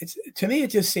to me, it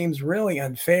just seems really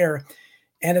unfair.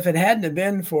 And if it hadn't have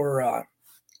been for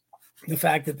the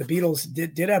fact that the Beatles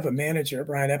did have a manager,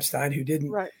 Brian Epstein, who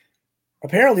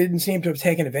apparently didn't seem to have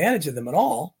taken advantage of them at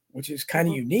all, which is kind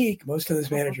of unique. Most of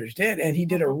those managers did. And he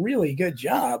did a really good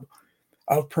job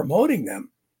of promoting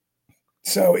them.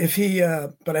 So if he,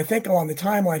 but I think along the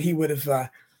timeline, he would have,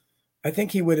 I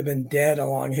think he would have been dead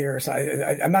along here. So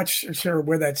I'm not sure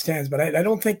where that stands, but I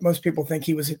don't think most people think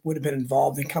he would have been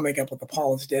involved in coming up with the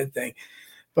Paul is dead thing.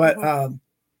 But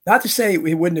not to say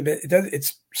he wouldn't have been. It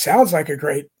sounds like a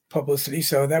great publicity,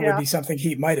 so that would be something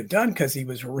he might have done because he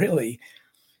was really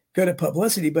good at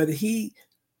publicity. But he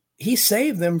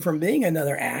saved them from being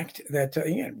another act that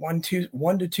 1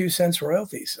 to 2 cents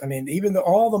royalties. I mean, even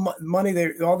all the money,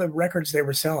 all the records they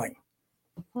were selling.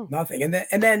 Nothing. And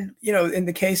then, in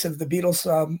the case of the Beatles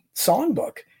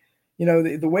songbook,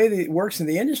 the way that it works in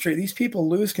the industry, these people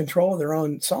lose control of their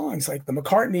own songs. Like the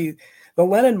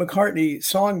Lennon-McCartney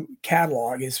song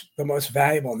catalog is the most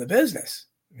valuable in the business.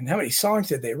 I mean, how many songs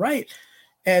did they write?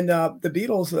 And the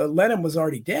Beatles, Lennon was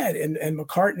already dead, and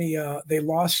McCartney, they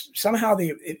lost, somehow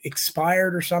it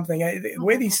expired or something. The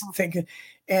way these things,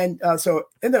 and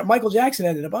then Michael Jackson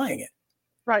ended up buying it.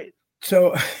 Right.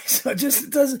 So it just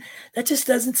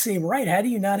doesn't seem right. How do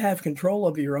you not have control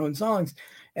over your own songs?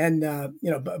 And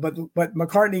but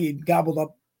McCartney gobbled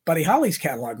up Buddy Holly's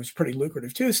catalog, was pretty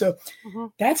lucrative too. So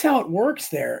that's how it works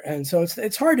there. And so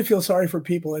it's hard to feel sorry for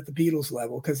people at the Beatles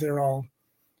level because they're all,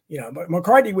 but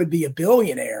McCartney would be a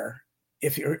billionaire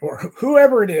or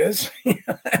whoever it is,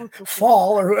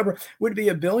 Fall or whoever would be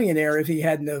a billionaire if he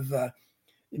hadn't have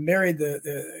married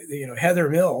the Heather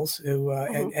Mills, who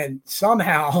and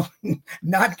somehow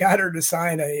not got her to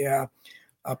sign a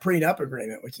prenup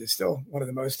agreement, which is still one of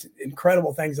the most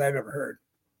incredible things I've ever heard.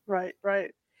 Right.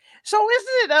 So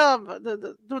isn't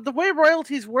it the way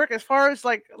royalties work as far as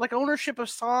like ownership of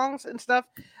songs and stuff,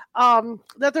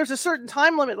 that there's a certain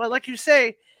time limit, like you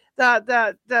say,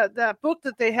 that book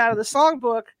that they had, the song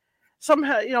book,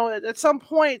 somehow at some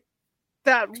point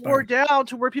that wore down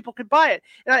to where people could buy it.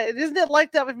 And isn't it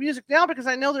like that with music now? Because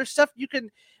I know there's stuff you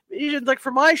can, even like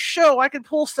for my show, I can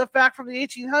pull stuff back from the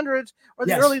 1800s or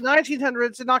the early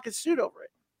 1900s and not get sued over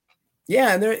it.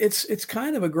 Yeah, and it's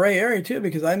kind of a gray area too,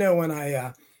 because I know when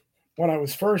I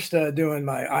was first doing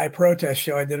my I Protest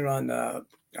show, I did it on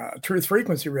Truth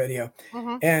Frequency Radio,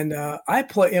 and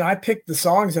I picked the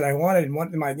songs that I wanted,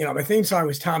 and my theme song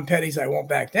was Tom Petty's "I Won't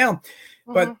Back Down,"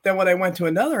 but then when I went to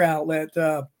another outlet.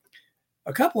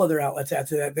 A couple other outlets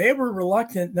after that, they were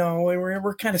reluctant. No,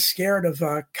 we're kind of scared of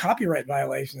copyright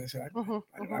violations. I don't know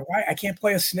why I can't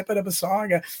play a snippet of a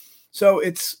song. So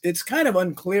it's kind of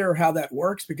unclear how that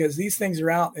works because these things are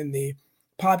out in the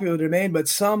popular domain. But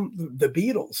the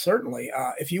Beatles, certainly,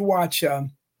 if you watch,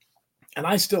 and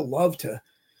I still love to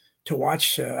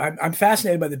watch. I'm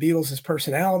fascinated by the Beatles'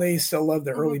 personality. Still love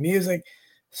their early music.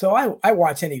 So I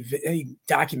watch any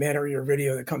documentary or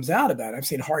video that comes out about it. I've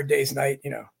seen Hard Day's Night,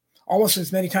 almost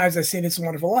as many times as I've seen It's a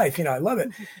Wonderful Life. I love it.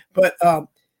 But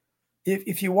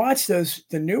if you watch the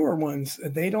newer ones,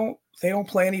 they don't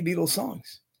play any Beatles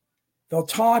songs. They'll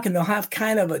talk and they'll have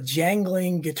kind of a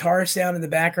jangling guitar sound in the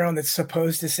background that's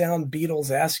supposed to sound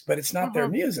Beatles-esque, but it's not their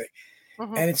music.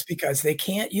 And it's because they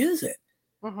can't use it.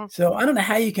 So I don't know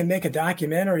how you can make a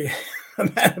documentary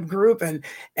about a group and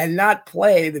not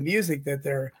play the music that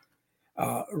they're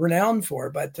renowned for.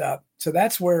 But so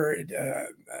that's where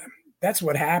that's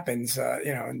what happens.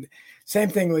 And same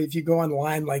thing if you go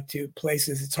online, like to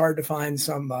places, it's hard to find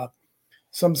some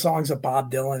songs of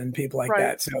Bob Dylan and people like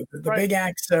that. So the big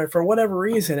acts, for whatever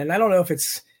reason, and I don't know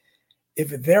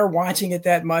if they're watching it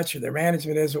that much or their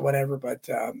management is or whatever, but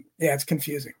it's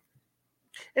confusing.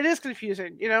 It is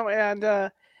confusing, and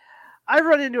I've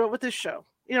run into it with this show,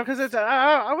 because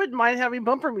I wouldn't mind having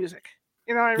bumper music,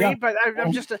 you know what I mean? But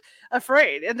I'm just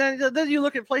afraid. And then you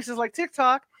look at places like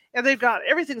TikTok, and they've got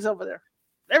everything's over there.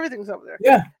 Everything's over there.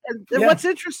 Yeah. And what's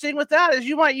interesting with that is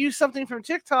you might use something from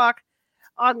TikTok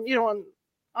on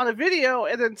a video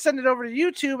and then send it over to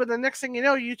YouTube, and the next thing you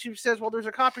know, YouTube says, well, there's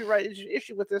a copyright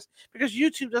issue with this because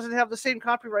YouTube doesn't have the same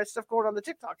copyright stuff going on that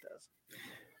TikTok does.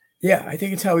 Yeah, I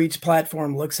think it's how each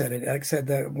platform looks at it. Like I said,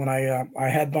 that when I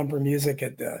had bumper music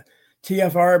at the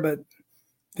TFR, but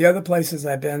the other places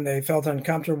I've been, they felt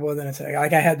uncomfortable with it. It's like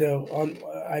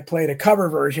I played a cover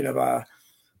version of "I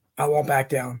Won't Back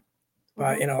Down,"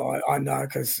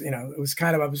 because it was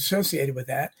kind of, I was associated with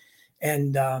that,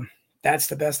 and that's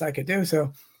the best I could do.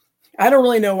 So I don't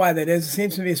really know why that is. It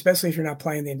seems to me, especially if you're not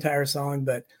playing the entire song,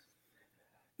 but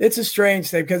it's a strange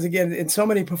thing because again, in so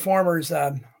many performers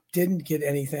didn't get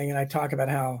anything. And I talk about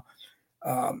how,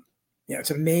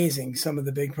 it's amazing. Some of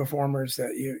the big performers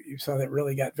that you saw that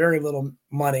really got very little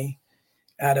money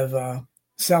out of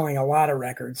selling a lot of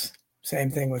records.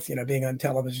 Same thing with, being on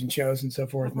television shows and so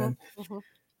forth. And then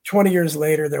 20 years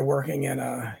later, they're working in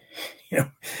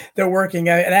they're working.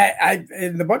 And I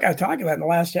in the book I talk about in the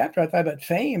last chapter, I thought about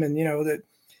fame and, that,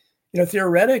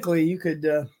 theoretically you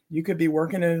could be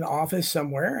working in an office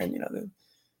somewhere and,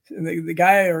 the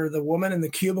guy or the woman in the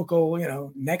cubicle,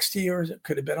 next to you, or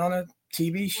could have been on a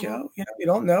TV show. You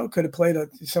don't know. Could have played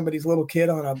somebody's little kid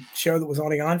on a show that was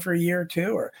only on for a year or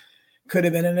two, or could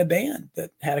have been in a band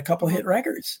that had a couple hit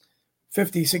records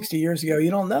 50, 60 years ago. You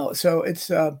don't know. So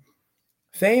it's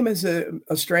fame is a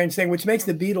strange thing, which makes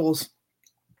the Beatles,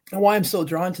 and why I'm so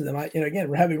drawn to them. Again,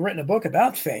 we're having written a book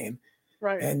about fame,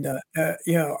 right? And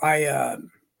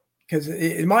because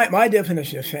in my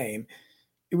definition of fame,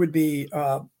 it would be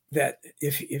that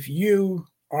if you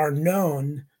are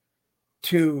known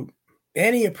to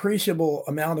any appreciable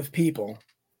amount of people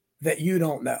that you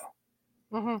don't know.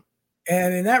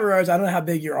 And in that regards, I don't know how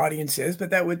big your audience is, but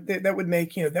that would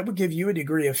make, that would give you a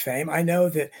degree of fame. I know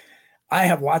that I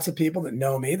have lots of people that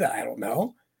know me that I don't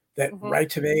know, that write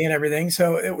to me and everything.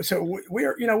 So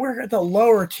we're at the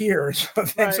lower tiers of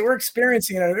things. Right. So we're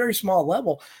experiencing it at a very small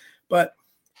level. But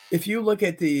if you look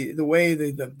at the way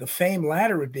the fame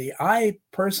ladder would be, I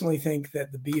personally think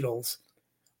that the Beatles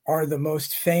are the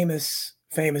most famous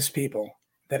people.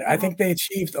 That I think they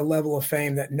achieved a level of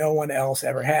fame that no one else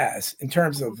ever has in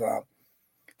terms of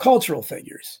cultural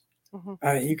figures.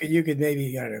 You could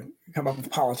maybe come up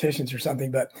with politicians or something,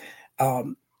 but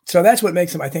so that's what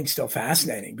makes them, I think, still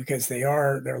fascinating because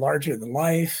they're larger than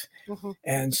life,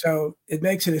 and so it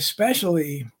makes it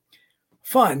especially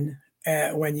fun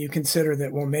when you consider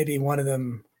that, well, maybe one of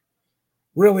them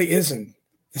really isn't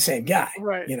the same guy,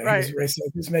 right?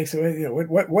 This makes it.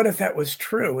 What if that was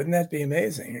true? Wouldn't that be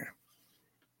amazing?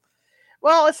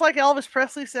 Well, it's like Elvis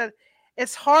Presley said,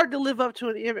 it's hard to live up to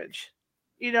an image.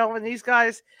 When these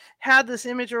guys had this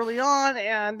image early on,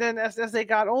 and then as they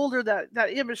got older, that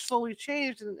image slowly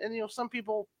changed, and some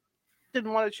people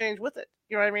didn't want to change with it.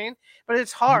 You know what I mean? But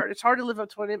it's hard. It's hard to live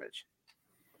up to an image.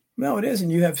 No, it is,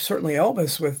 and you have certainly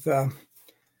Elvis with.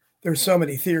 There's so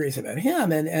many theories about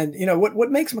him, and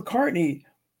what makes McCartney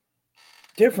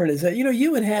different is that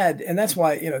you had, and that's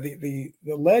why the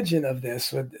legend of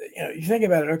this would you think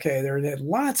about it. Okay, there had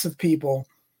lots of people.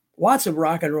 Lots of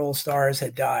rock and roll stars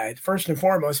had died. First and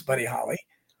foremost, Buddy Holly,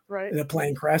 right, in a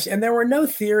plane crash. And there were no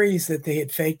theories that they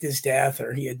had faked his death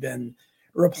or he had been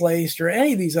replaced or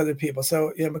any of these other people.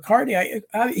 So McCartney,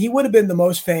 he would have been the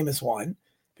most famous one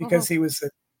because he was the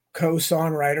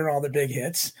co-songwriter on all the big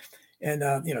hits and,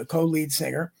 co-lead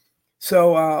singer.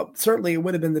 So certainly it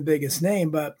would have been the biggest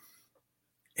name. But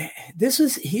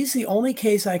he's the only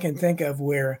case I can think of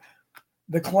where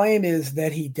the claim is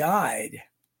that he died.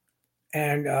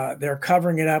 And they're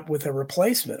covering it up with a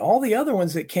replacement. All the other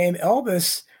ones that came,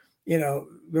 Elvis the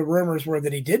rumors were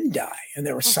that he didn't die, and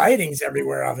there were sightings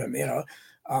everywhere of him.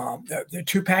 The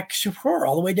Tupac Shakur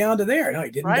all the way down to there. No,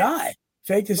 he didn't die.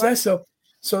 Faked his death.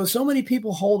 So many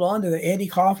people hold on to the Andy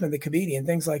Kaufman, the comedian,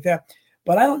 things like that.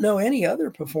 But I don't know any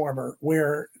other performer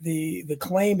where the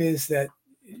claim is that,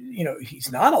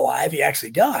 he's not alive. He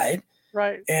actually died.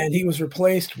 Right. And he was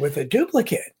replaced with a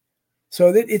duplicate.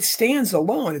 So that it stands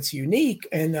alone. It's unique.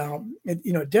 And,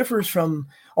 it differs from,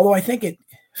 although I think it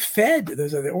fed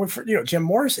those other, Jim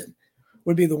Morrison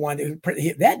would be the one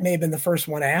that may have been the first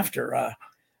one after,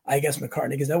 I guess,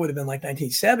 McCartney, because that would have been like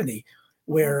 1970,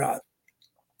 where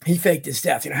he faked his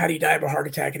death. How do you die of a heart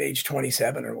attack at age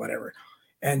 27 or whatever?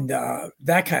 And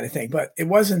that kind of thing. But it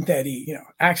wasn't that he,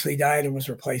 actually died and was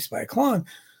replaced by a clone.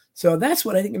 So that's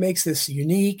what I think makes this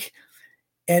unique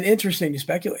and interesting to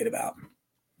speculate about.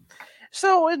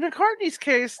 So in McCartney's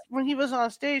case, when he was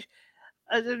on stage,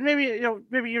 maybe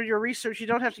your research, you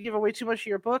don't have to give away too much of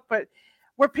your book, but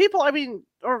were people,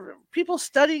 or people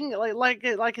studying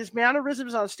like his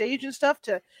mannerisms on stage and stuff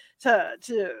to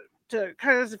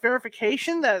kind of as a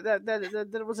verification that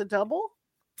it was a double?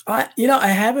 I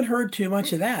haven't heard too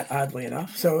much of that, oddly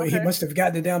enough. So he must have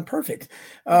gotten it down perfect.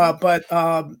 But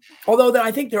although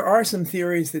I think there are some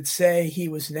theories that say he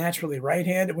was naturally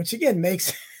right-handed, which again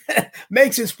makes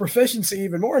his proficiency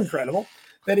even more incredible,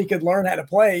 that he could learn how to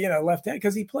play, left-handed,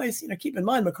 because he plays, keep in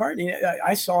mind, McCartney,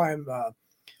 I saw him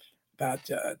about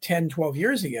 10, 12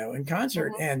 years ago in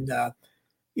concert. And,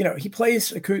 he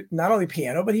plays not only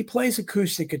piano, but he plays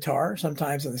acoustic guitar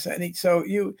sometimes on the set. So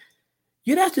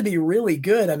you'd have to be really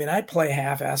good. I play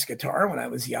half-ass guitar when I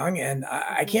was young, and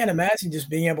I can't imagine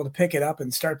just being able to pick it up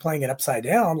and start playing it upside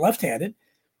down, left-handed,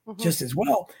 just as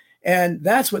well. And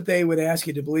that's what they would ask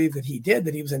you to believe that he did,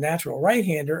 that he was a natural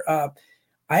right-hander.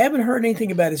 I haven't heard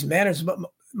anything about his manners, but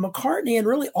McCartney and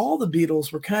really all the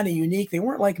Beatles were kind of unique. They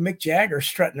weren't like Mick Jagger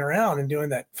strutting around and doing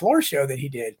that floor show that he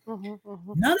did.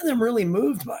 None of them really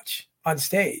moved much on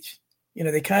stage.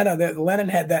 Lennon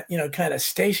had that, kind of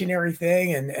stationary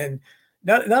thing, and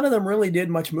none of them really did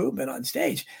much movement on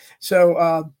stage.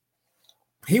 So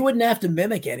he wouldn't have to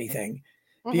mimic anything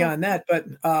beyond that.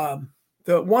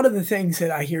 But one of the things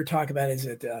that I hear talk about is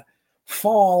that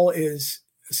Fall is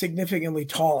significantly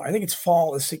taller. I think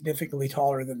Fall is significantly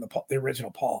taller than the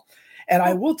original Paul. And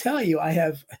I will tell you,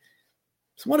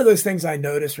 it's one of those things I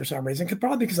noticed for some reason,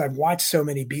 probably because I've watched so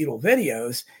many Beatle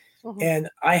videos, and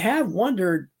I have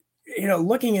wondered,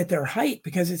 looking at their height,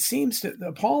 because it seems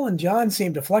Paul and John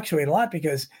seem to fluctuate a lot,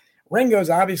 because Ringo's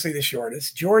obviously the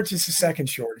shortest. George is the second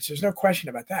shortest. There's no question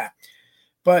about that.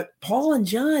 But Paul and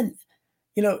John,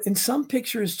 in some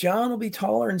pictures, John will be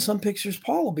taller, in some pictures,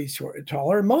 Paul will be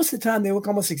taller. And most of the time they look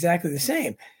almost exactly the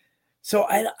same. So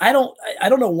I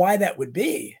don't know why that would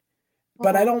be,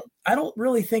 but I don't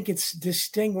really think it's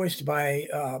distinguished by,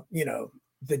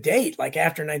 the date, like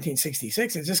after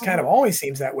 1966. It just kind of always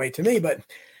seems that way to me, but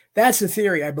that's the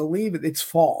theory. I believe it's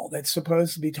Fall that's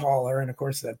supposed to be taller. And of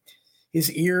course, his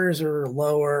ears are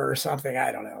lower or something.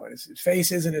 I don't know. His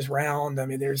face isn't as round.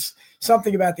 There's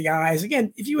something about the eyes.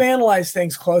 Again, if you analyze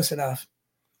things close enough,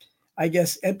 I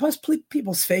guess, and plus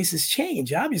people's faces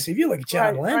change. Obviously, if you look at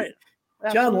John Lennon,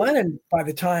 John Lennon, by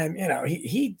the time,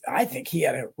 I think he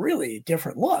had a really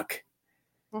different look,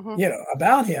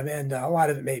 about him. And a lot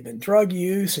of it may have been drug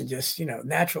use and just,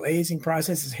 natural aging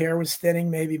process. His hair was thinning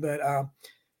maybe, but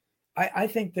I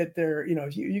think that there,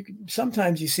 you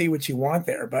sometimes you see what you want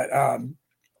there, but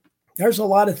there's a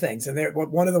lot of things. And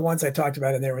one of the ones I talked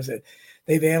about in there was that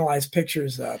they've analyzed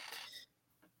pictures. I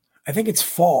think it's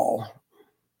Fall,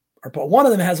 but one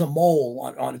of them has a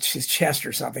mole on his chest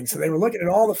or something. So they were looking at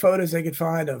all the photos they could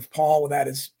find of Paul without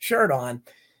his shirt on,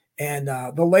 and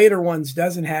the later ones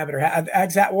doesn't have it, or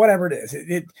exact whatever it is.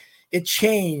 It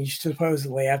changed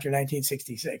supposedly after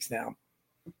 1966. Now,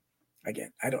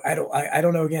 again, I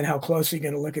don't know again how closely you're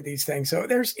going to look at these things. So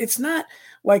it's not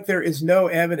like there is no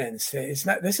evidence.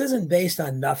 This isn't based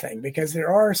on nothing, because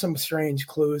there are some strange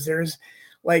clues. There's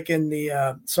like in the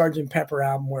Sgt. Pepper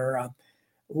album where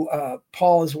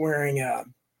Paul is wearing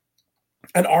an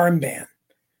armband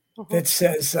that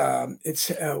says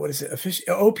what is it?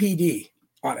 OPD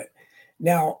on it.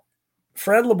 Now,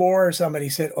 Fred Labor or somebody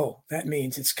said, "Oh, that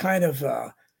means it's kind of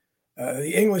the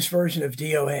English version of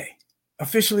DOA,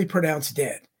 officially pronounced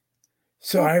dead."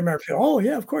 So I remember, oh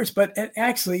yeah, of course. But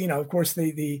actually, of course,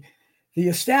 the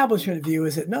establishment view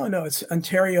is that no, it's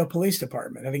Ontario Police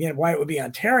Department. And again, why it would be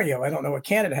Ontario, I don't know what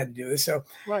Canada had to do with this. So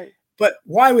right. But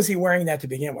why was he wearing that to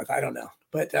begin with? I don't know.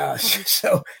 But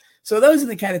so those are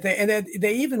the kind of things. And then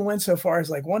they even went so far as,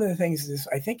 like, one of the things is,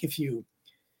 I think if you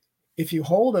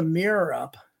hold a mirror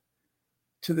up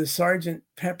to the Sergeant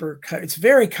Pepper. It's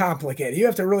very complicated. You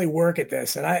have to really work at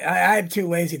this, and I'm too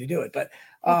lazy to do it. But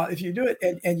if you do it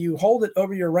and you hold it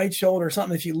over your right shoulder or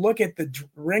something, if you look at the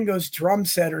Ringo's drum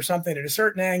set or something at a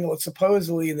certain angle, it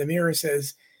supposedly in the mirror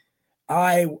says,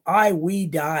 we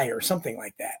die, or something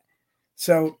like that.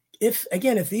 So if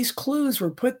these clues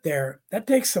were put there, that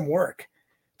takes some work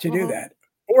to do that.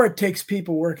 Or it takes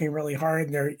people working really hard,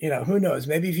 and they're, who knows?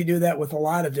 Maybe if you do that with a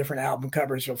lot of different album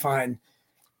covers, you'll find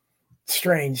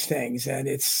strange things. And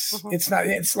it's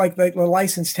like the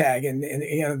license tag and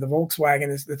the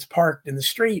Volkswagen that's parked in the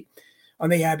street on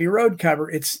the Abbey Road cover.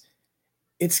 It's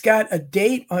got a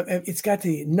date on it's got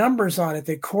the numbers on it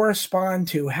that correspond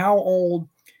to how old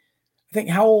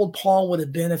Paul would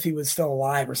have been if he was still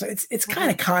alive or something. It's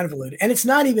kind of convoluted, and it's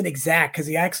not even exact because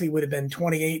he actually would have been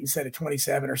 28 instead of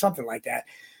 27 or something like that.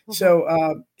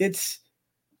 So it's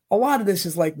a lot of this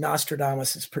is like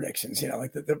Nostradamus's predictions,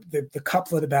 like the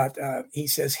couplet about he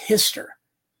says Hister.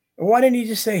 Why didn't he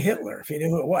just say Hitler if he knew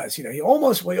who it was?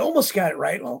 We almost got it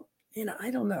right. Well,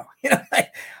 I don't know.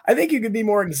 I think you could be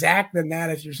more exact than that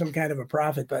if you're some kind of a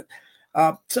prophet, but.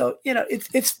 So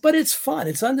it's fun.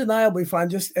 It's undeniably fun.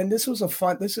 This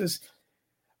is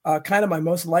kind of my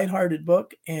most lighthearted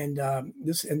book, and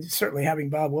certainly having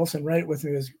Bob Wilson write it with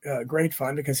me was great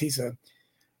fun because he's a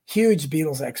huge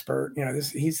Beatles expert.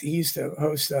 He used to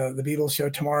host the Beatles show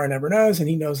Tomorrow Never Knows, and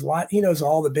he knows a lot. He knows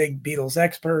all the big Beatles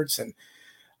experts, and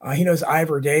he knows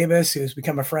Ivor Davis, who's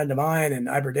become a friend of mine. And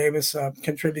Ivor Davis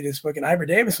contributed his book, and Ivor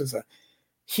Davis was a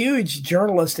huge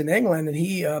journalist in England, and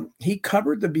he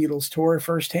covered the Beatles tour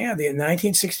firsthand, the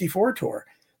 1964 tour,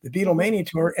 the Beatlemania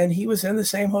tour, and he was in the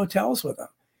same hotels with them.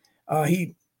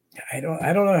 I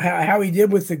don't know how he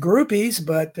did with the groupies,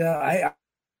 but I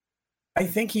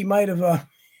think he might have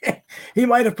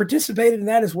participated in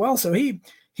that as well. So he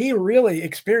really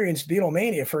experienced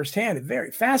Beatlemania firsthand. A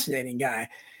very fascinating guy,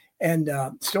 and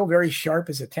still very sharp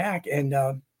as a tack. And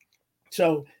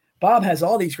so Bob has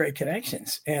all these great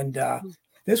connections, and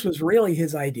this was really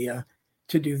his idea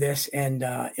to do this. And,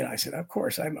 I said, of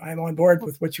course, I'm on board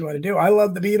with what you want to do. I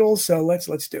love the Beatles, so let's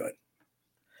do it.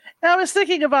 Now, I was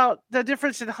thinking about the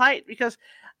difference in height because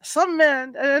some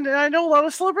men, and I know a lot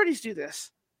of celebrities do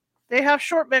this, they have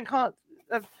short man, what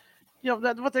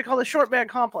they call the short man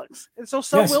complex. And so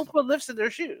some will put lifts in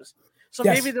their shoes. So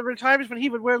maybe there were times when he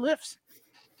would wear lifts.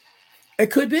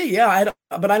 It could be, yeah. I don't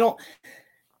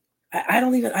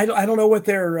know what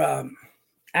their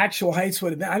actual heights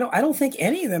would have been. I don't think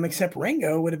any of them except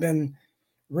Ringo would have been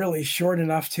really short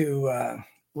enough to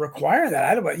require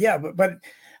that. But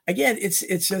again,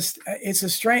 it's a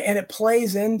strain, and it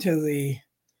plays into the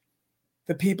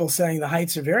people saying the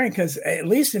heights are varying, because at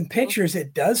least in pictures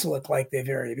it does look like they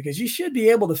vary, because you should be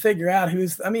able to figure out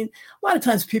a lot of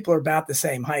times people are about the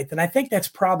same height, and I think that's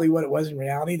probably what it was in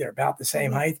reality. They're about the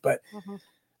same height, but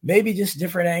maybe just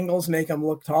different angles make them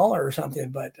look taller or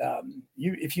something. But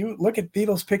if you look at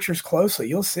Beatles pictures closely,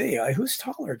 you'll see who's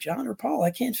taller, John or Paul.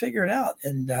 I can't figure it out.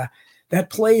 And that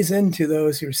plays into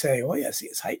those who say, well, yes,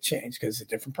 his height changed because it's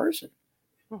a different person.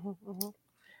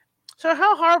 So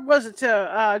how hard was it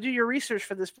to do your research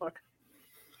for this book?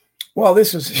 Well,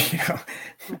 this was,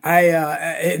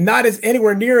 not as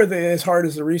anywhere near as hard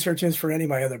as the research is for any of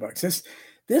my other books.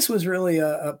 This was really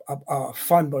a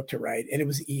fun book to write, and it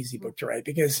was an easy book to write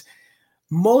because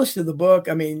most of the book,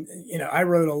 I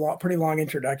wrote a pretty long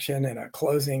introduction and a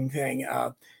closing thing,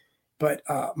 but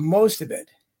most of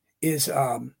it is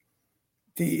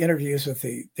the interviews with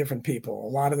the different people,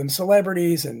 a lot of them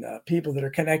celebrities and people that are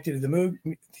connected to the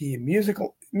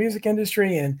music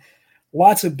industry, and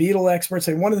lots of Beatle experts.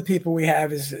 And one of the people we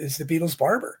have is the Beatles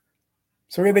barber.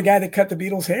 So we have the guy that cut the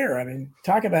Beatles' hair.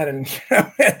 Talk about it.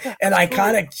 An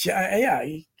iconic,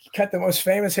 he cut the most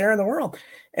famous hair in the world.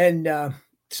 And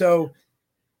so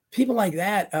people like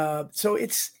that. So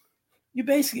it's, you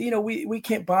basically,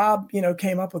 Bob,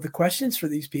 came up with the questions for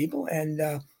these people,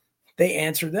 and they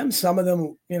answered them. Some of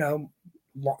them,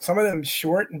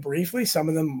 short and briefly, some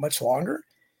of them much longer.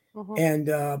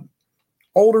 And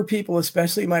older people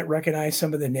especially might recognize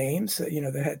some of the names,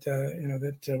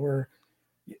 that were,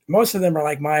 most of them are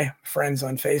like my friends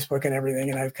on Facebook and everything.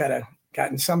 And I've kind of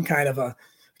gotten some kind of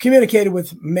communicated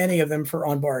with many of them for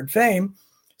On Borrowed Fame.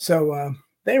 So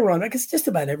they run, because just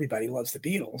about everybody loves the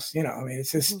Beatles.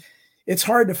 It's just, it's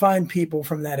hard to find people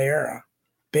from that era,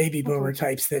 baby boomer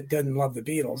types, that didn't love the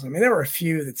Beatles. There were a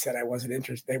few that said I wasn't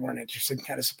interested. They weren't interested,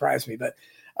 kind of surprised me, but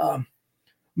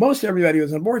most everybody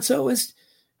was on board. So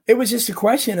it was just a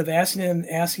question of asking,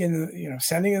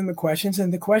 sending them the questions.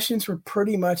 And the questions were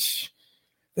pretty much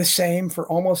the same for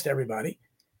almost everybody,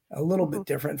 a little bit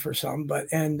different for some, but,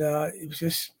 it was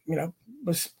just,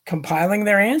 was compiling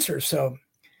their answers. So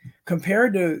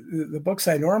compared to the books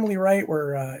I normally write,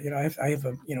 where I have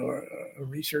a a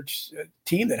research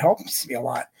team that helps me a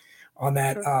lot on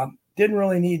that. Sure. Didn't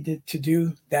really need to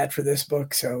do that for this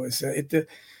book, so the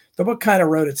book kind of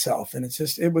wrote itself, and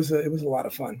it was a lot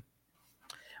of fun.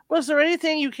 Was there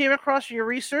anything you came across in your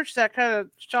research that kind of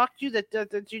shocked you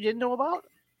that you didn't know about?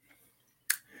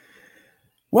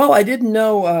 Well, I didn't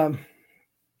know.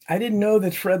 I didn't know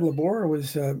that Fred Labor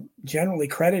was generally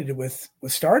credited with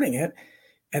starting it,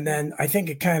 and then I think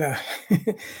it kind of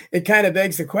it kind of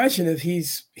begs the question if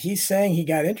he's saying he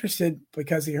got interested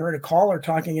because he heard a caller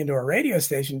talking into a radio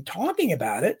station talking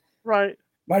about it. Right.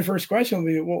 My first question would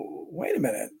be, well, wait a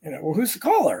minute, well, who's the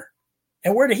caller,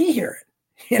 and where did he hear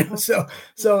it?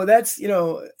 So that's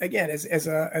again, as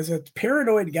a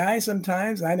paranoid guy,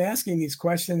 sometimes I'm asking these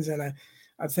questions and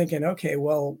I'm thinking, okay,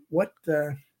 well, what's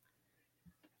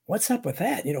up with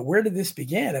that? Where did this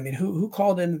begin? I mean, who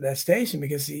called into that station?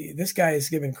 Because this guy is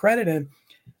given credit, and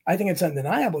I think it's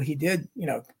undeniable he did,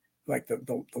 like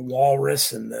the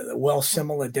walrus and the well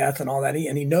symbol of death and all that.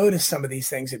 He noticed some of these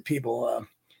things that people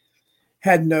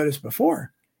hadn't noticed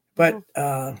before. But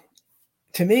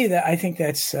to me, that I think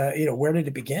that's where did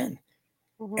it begin?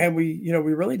 And we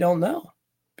really don't know,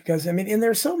 because I mean, and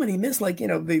there's so many myths, like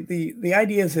the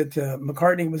idea is that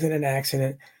McCartney was in an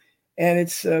accident, and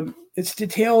it's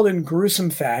detailed in gruesome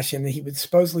fashion that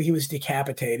he was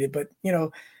decapitated, but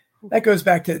that goes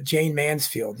back to Jane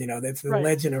Mansfield. That's the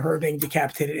legend of her being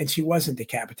decapitated, and she wasn't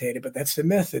decapitated, but that's the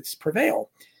myth that's prevailed.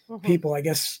 People, I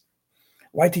guess,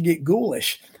 like to get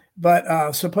ghoulish,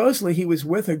 but supposedly he was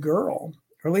with a girl,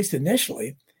 or at least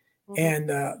initially, and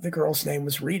the girl's name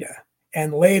was Rita.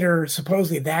 And later,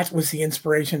 supposedly, that was the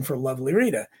inspiration for Lovely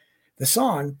Rita, the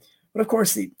song. But of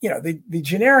course, the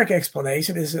generic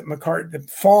explanation is that McCartney, the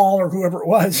Fall or whoever it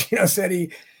was, said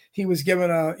he was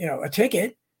given a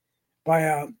ticket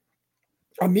by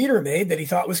a meter maid that he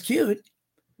thought was cute,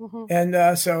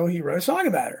 and so he wrote a song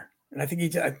about her. And I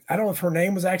think I don't know if her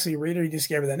name was actually Rita, or he just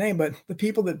gave her the name. But the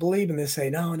people that believe in this say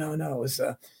no, it was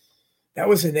that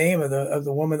was the name of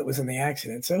the woman that was in the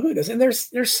accident. So who does? And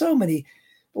there's so many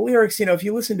lyrics. If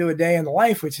you listen to A Day in the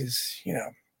Life, which is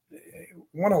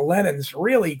one of Lennon's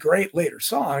really great later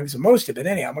songs, most of it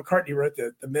anyhow. McCartney wrote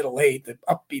the middle eight, the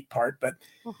upbeat part, but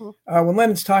when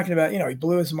Lennon's talking about, he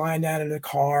blew his mind out in the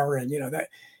car, and that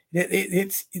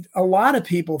it's a lot of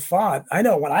people thought. I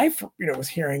know when I was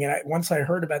hearing it, once I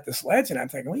heard about this legend, I'm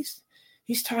thinking, well,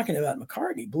 he's talking about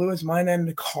McCartney blew his mind out in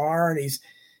the car, and he's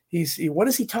what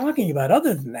is he talking about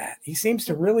other than that? He seems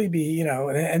to really be,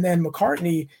 and then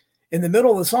McCartney, in the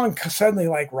middle of the song, suddenly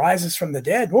like rises from the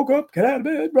dead, woke up, get out of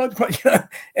bed, run,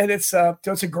 and it's so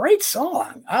it's a great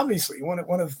song. Obviously,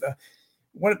 one of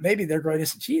maybe their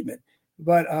greatest achievement.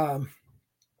 But a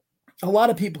lot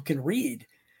of people can read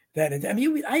that. I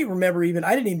mean, I remember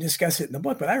I didn't even discuss it in the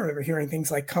book, but I remember hearing things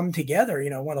like "Come Together,"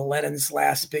 one of Lennon's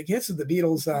last big hits of the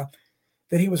Beatles,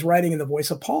 that he was writing in the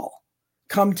voice of Paul.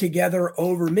 "Come together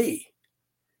over me."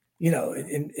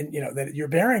 That you're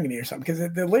burying me or something, because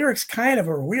the lyrics kind of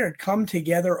are weird. Come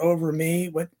together over me.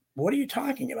 What are you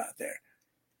talking about there?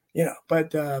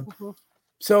 But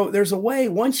so there's a way,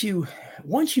 once you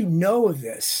know of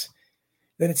this,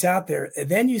 that it's out there,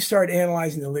 then you start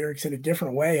analyzing the lyrics in a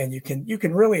different way, and you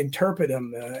can really interpret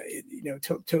them,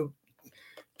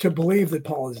 to believe that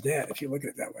Paul is dead, if you look at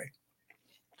it that way.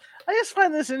 I just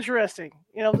find this interesting,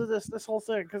 this whole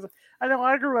thing, because I know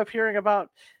I grew up hearing about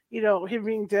him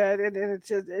being dead, and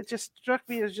it just struck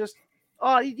me as just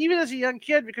even as a young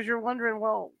kid, because you're wondering,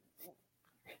 well,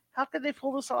 how could they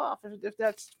pull this off if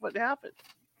that's what happened?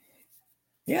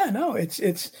 Yeah, no, it's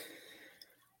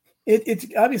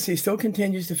obviously still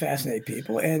continues to fascinate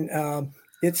people, and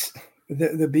it's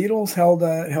the Beatles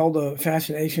held a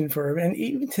fascination for, and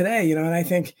even today, and I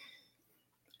think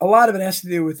a lot of it has to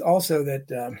do with also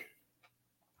that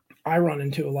I run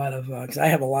into a lot of, because I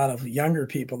have a lot of younger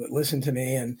people that listen to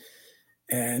me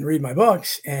and read my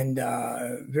books, and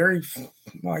I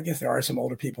guess there are some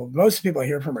older people. Most of the people I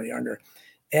hear from are younger,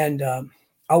 and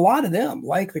a lot of them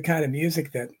like the kind of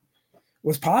music that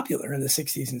was popular in the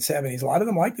 60s and 70s. A lot of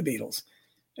them like the Beatles,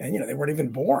 and they weren't even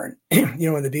born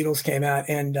when the Beatles came out,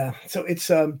 and so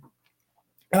it's and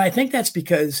I think that's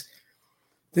because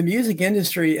the music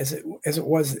industry as it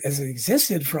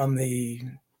existed from the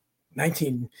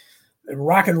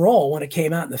rock and roll, when it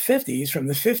came out in the 50s, from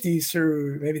the 50s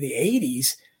through maybe the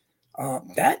 80s,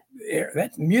 that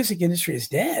music industry is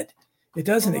dead. It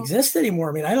doesn't exist anymore.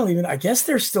 I mean, I guess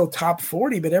they're still top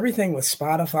 40, but everything with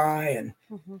Spotify and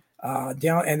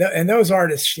down, and those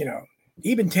artists,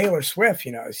 even Taylor Swift, she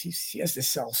has to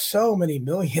sell so many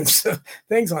millions of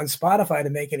things on Spotify to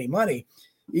make any money,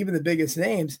 even the biggest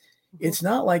names. It's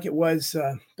not like it was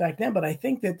back then, but I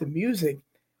think that the music,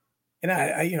 and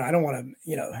I don't want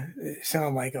to,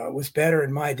 sound like it was better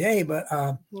in my day, but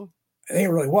I think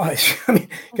it really was. I mean,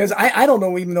 because I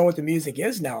don't even know what the music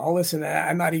is now. I'll listen to that.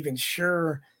 I'm not even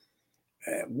sure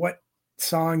what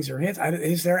songs are hits.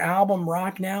 Is their album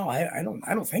rock now? I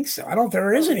don't think so. I don't think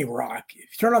there is any rock. If you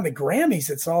turn on the Grammys,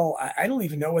 it's all, I don't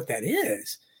even know what that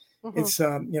is. It's,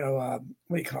 what do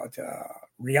you call it?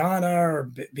 Rihanna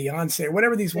or Beyonce or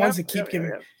whatever these ones that keep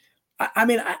giving. I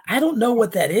mean, I don't know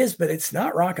what that is, but it's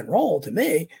not rock and roll to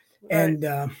me. Right.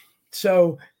 And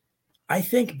so I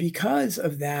think because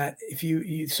of that, if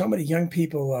you so many young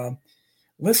people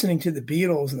listening to the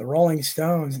Beatles and the Rolling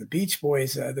Stones and the Beach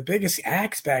Boys, the biggest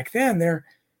acts back then, they're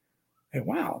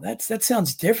wow, that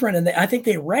sounds different. And I think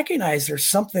they recognize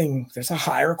there's a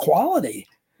higher quality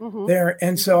there.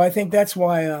 And so I think that's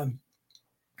why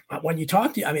when you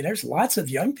talk to, I mean, there's lots of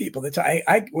young people that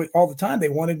I all the time, they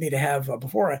wanted me to have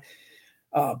before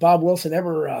Bob Wilson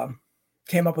ever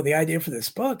came up with the idea for this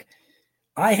book.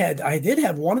 I did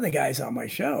have one of the guys on my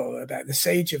show about the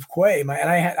Sage of Quay, and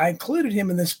I included him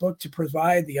in this book to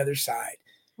provide the other side,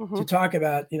 to talk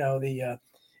about, the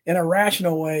in a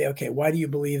rational way. Okay, why do you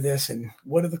believe this, and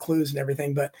what are the clues and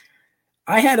everything? But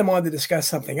I had him on to discuss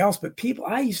something else. But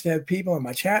I used to have people in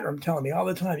my chat room telling me all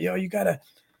the time, you gotta,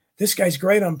 this guy's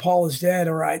great on Paul is Dead,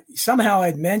 or somehow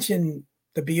I'd mention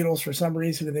the Beatles for some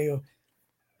reason, and they go,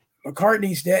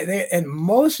 McCartney's dead. And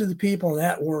most of the people in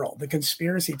that world, the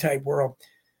conspiracy type world,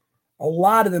 a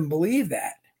lot of them believe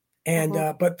that. And,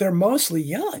 but they're mostly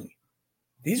young.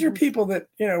 These are people that,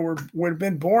 would have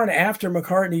been born after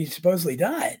McCartney supposedly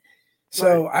died.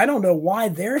 So I don't know why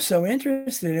they're so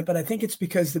interested in it, but I think it's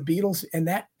because the Beatles and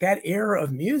that era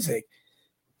of music,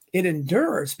 it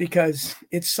endures because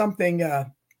it's something,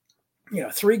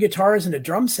 3 guitars and a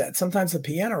drum set, sometimes a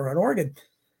piano or an organ.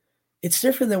 It's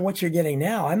different than what you're getting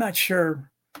now. I'm not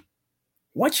sure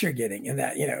what you're getting in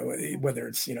that, whether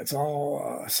it's, it's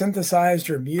all synthesized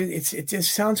or music. It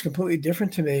just sounds completely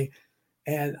different to me.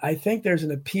 And I think there's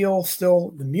an appeal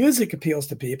still. The music appeals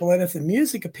to people. And if the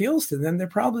music appeals to them, they're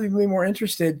probably more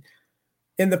interested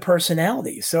in the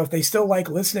personality. So if they still like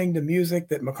listening to music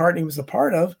that McCartney was a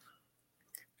part of,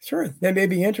 sure, they may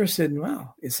be interested in,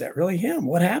 wow, is that really him?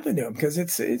 What happened to him? Because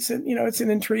it's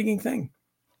an intriguing thing.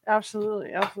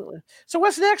 Absolutely. So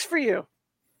what's next for you?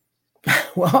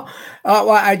 Well,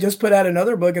 I just put out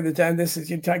another book at the time. This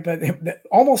is, you talked about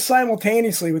almost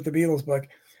simultaneously with the Beatles book.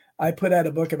 I put out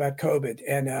a book about COVID,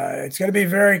 and it's going to be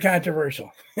very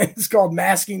controversial. It's called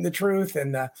Masking the Truth,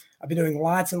 and I've been doing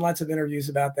lots and lots of interviews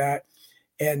about that.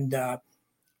 And that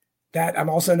I'm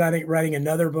also writing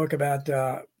another book about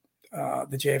the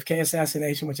JFK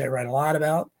assassination, which I write a lot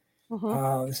about.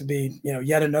 This would be,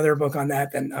 yet another book on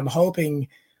that. And I'm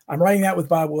writing that with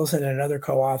Bob Wilson and another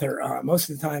co-author. Most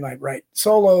of the time I write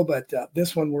solo, but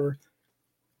this one we're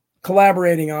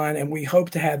collaborating on, and we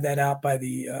hope to have that out by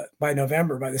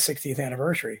November, by the 60th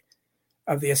anniversary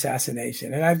of the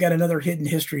assassination. And I've got another hidden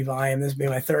history volume. This will be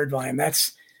my third volume.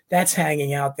 That's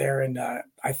hanging out there, and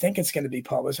I think it's going to be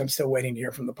published. I'm still waiting to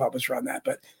hear from the publisher on that,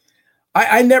 but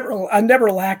I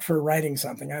never lack for writing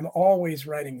something. I'm always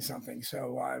writing something.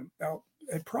 So I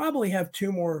probably have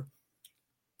two more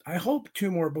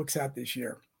books out this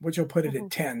year, which will put it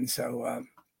at 10. So,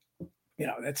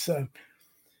 that's,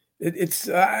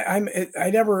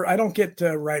 I don't get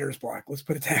writer's block. Let's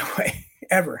put it that way,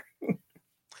 ever.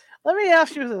 Let me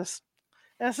ask you this.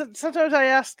 And sometimes I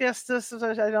ask guests this,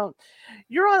 sometimes I don't.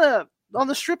 You're on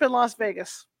the strip in Las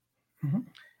Vegas,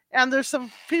 and there's some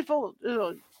people,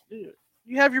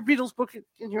 you have your Beatles book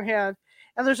in your hand,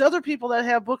 and there's other people that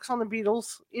have books on the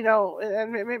Beatles,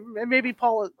 and maybe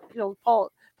Paul's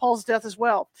death as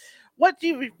well. What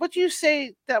do you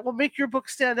say that will make your book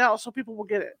stand out so people will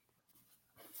get it?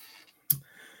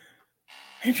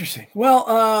 Interesting. Well,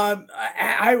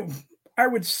 I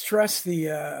would stress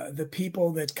the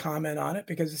people that comment on it,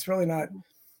 because it's really not.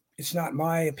 It's not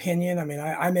my opinion. I mean,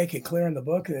 I make it clear in the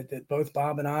book that both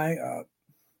Bob and I,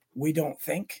 we don't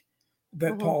think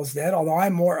that Paul's dead, although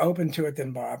I'm more open to it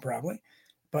than Bob probably.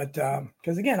 But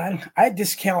because again, I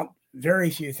discount very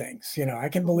few things. I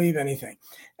can believe anything.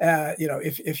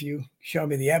 If you show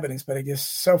me the evidence, but I guess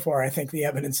so far I think the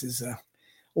evidence is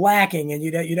lacking, and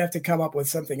you'd have to come up with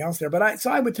something else there. But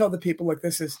I would tell the people, look,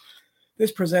 this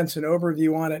presents an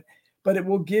overview on it, but it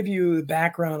will give you the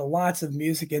background of lots of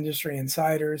music industry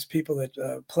insiders, people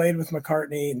that played with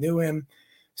McCartney, knew him.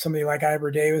 Somebody like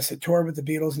Ivor Davis that toured with the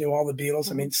Beatles, knew all the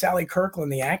Beatles. I mean, Sally Kirkland,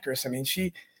 the actress, I mean,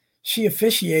 she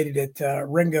officiated at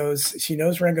Ringo's. She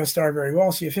knows Ringo Starr very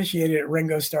well. She officiated at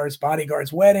Ringo Starr's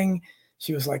bodyguard's wedding.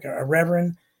 She was like a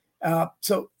reverend.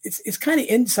 So it's kind of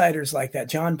insiders like that.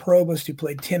 John Provost, who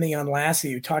played Timmy on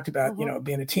Lassie, who talked about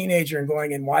being a teenager and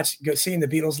going and seeing the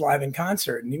Beatles live in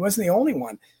concert, and he wasn't the only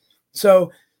one.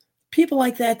 So people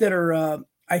like that are,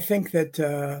 I think it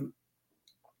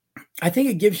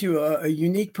gives you a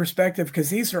unique perspective, because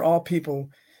these are all people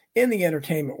in the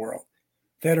entertainment world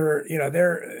that are,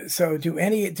 they're, so do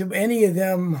any of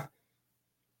them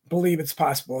believe it's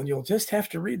possible? And you'll just have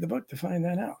to read the book to find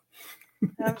that out.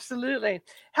 Absolutely.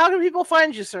 How do people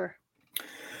find you, sir?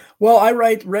 Well, I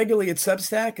write regularly at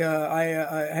Substack.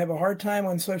 I have a hard time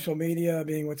on social media,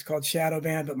 being what's called shadow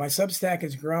banned, but my Substack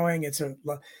is growing. It's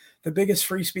the biggest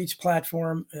free speech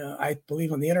platform, I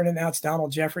believe, on the internet now. It's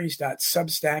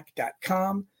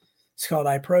donaldjeffries.substack.com. It's called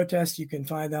I Protest. You can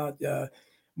find out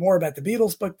more about the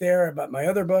Beatles book there, about my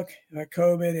other book,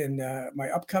 COVID, and my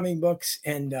upcoming books.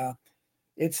 And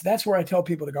that's where I tell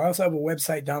people to go. I also have a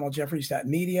website,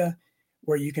 donaldjeffries.media,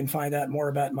 where you can find out more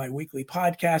about my weekly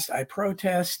podcast, I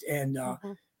Protest, and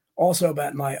also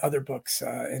about my other books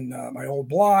and my old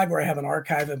blog, where I have an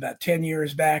archive of about 10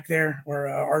 years back there, where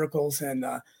articles and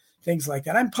things like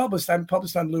that. I'm published on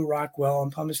Lou Rockwell. I'm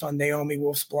published on Naomi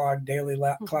Wolf's blog, Daily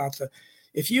Cloud. So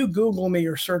if you Google me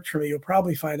or search for me, you'll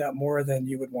probably find out more than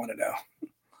you would want to know.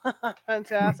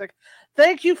 Fantastic.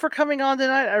 Thank you for coming on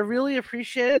tonight. I really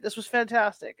appreciate it. This was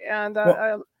fantastic. And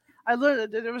I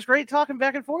learned it was great talking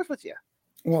back and forth with you.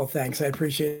 Well, thanks. I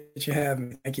appreciate you having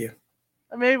me. Thank you.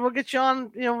 Maybe we'll get you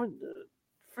on,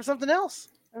 for something else.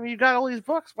 I mean, you got all these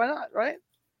books. Why not, right?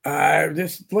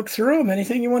 Just look through them.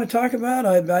 Anything you want to talk about,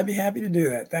 I'd be happy to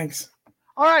do that. Thanks.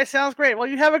 All right. Sounds great. Well,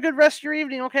 you have a good rest of your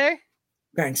evening, okay?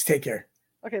 Thanks. Take care.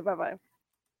 Okay, bye-bye.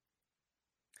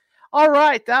 All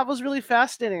right, that was really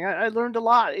fascinating. I learned a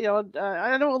lot.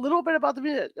 I know a little bit about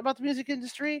the music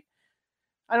industry.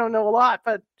 I don't know a lot,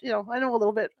 but I know a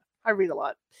little bit. I read a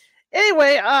lot.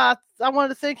 Anyway, I wanted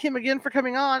to thank him again for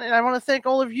coming on, and I want to thank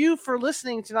all of you for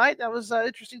listening tonight. That was an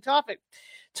interesting topic.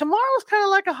 Tomorrow's kind of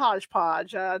like a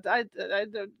hodgepodge.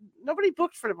 Nobody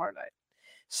booked for tomorrow night,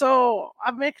 so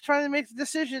I'm trying to make the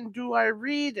decision: do I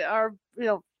read our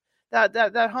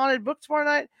that haunted book tomorrow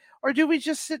night, or do we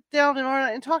just sit down tomorrow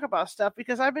night and talk about stuff?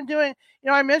 Because I've been doing,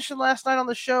 I mentioned last night on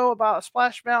the show about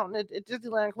Splash Mountain at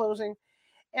Disneyland closing,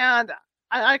 and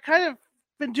I kind of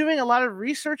been doing a lot of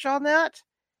research on that.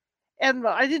 And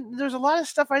there's a lot of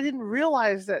stuff I didn't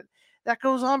realize that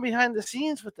goes on behind the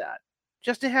scenes with that,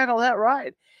 just to handle that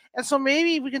ride. And so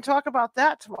maybe we can talk about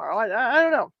that tomorrow. I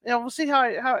don't know. We'll see how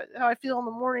I feel in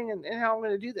the morning and how I'm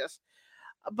going to do this.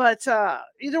 But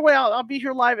either way, I'll be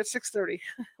here live at 6:30,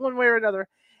 one way or another,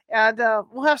 and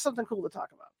we'll have something cool to talk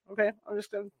about. Okay, I'll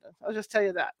just tell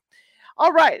you that.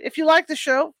 All right. If you like the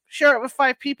show, share it with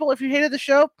 5 people. If you hated the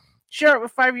show, share it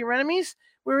with 5 of your enemies.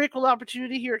 We're Equal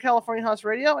Opportunity here at California Haunts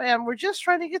Radio, and we're just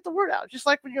trying to get the word out. Just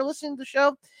like when you're listening to the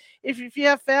show, if you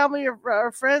have family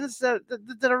or friends that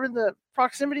are in the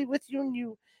proximity with you, and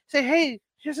you say, "Hey,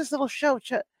 here's this little show.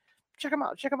 Check them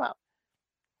out. Check them out."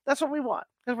 That's what we want,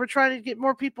 because we're trying to get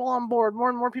more people on board, more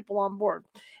and more people on board.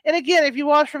 And again, if you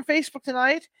watch from Facebook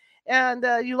tonight and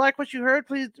you like what you heard,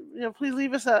 please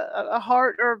leave us a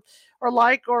heart or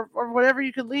like or whatever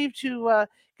you can leave to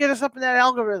get us up in that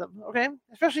algorithm, okay?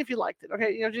 Especially if you liked it,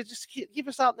 okay? Just keep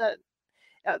us out in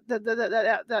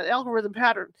that algorithm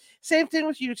pattern. Same thing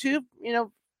with YouTube,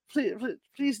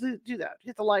 please do that.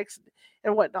 Hit the likes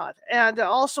and whatnot. And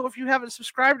also, if you haven't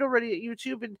subscribed already at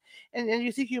YouTube and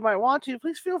you think you might want to,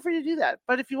 please feel free to do that.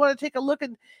 But if you want to take a look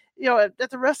at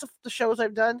the rest of the shows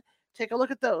I've done, take a look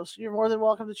at those. You're more than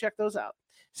welcome to check those out.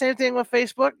 Same thing with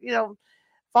Facebook.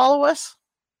 Follow us,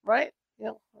 right?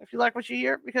 If you like what you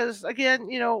hear, because again,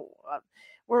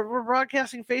 we're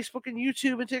broadcasting Facebook and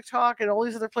YouTube and TikTok and all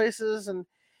these other places, and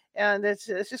it's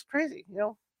just crazy.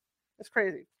 It's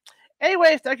crazy.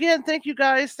 Anyway, again, thank you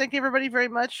guys. Thank you everybody very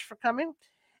much for coming,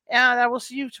 and I will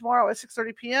see you tomorrow at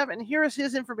 6:30 p.m. And here is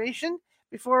his information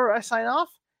before I sign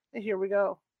off. And here we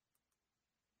go.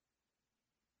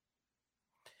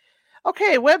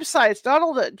 Okay, websites,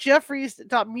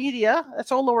 donaldjeffries.media,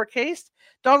 that's all lowercase,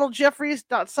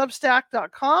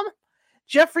 donaldjeffries.substack.com,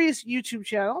 Jeffries YouTube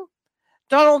channel,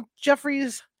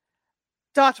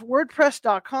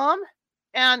 donaldjeffries.wordpress.com,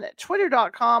 and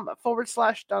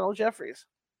twitter.com/donaldjeffries.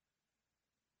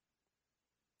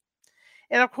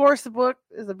 And of course, the book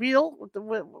is The Beetle with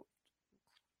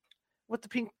the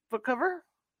pink book cover.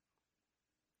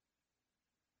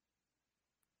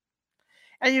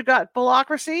 And you got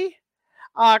Bullocracy,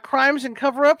 Crimes and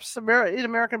Cover-Ups in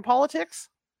American Politics.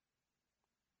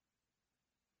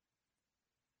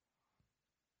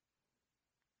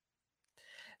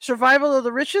 Survival of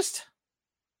the Richest,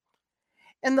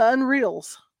 and The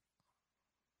Unreals.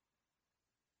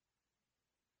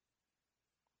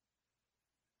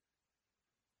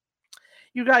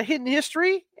 You got Hidden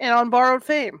History and On Borrowed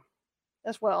Fame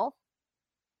as well.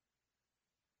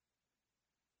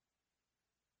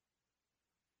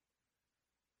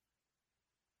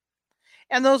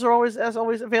 And those are always, as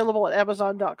always, available at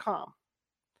Amazon.com.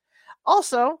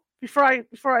 Also, before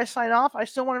I sign off, I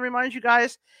still want to remind you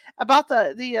guys about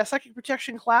the psychic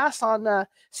protection class on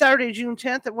Saturday, June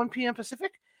 10th at 1 p.m.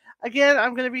 Pacific. Again,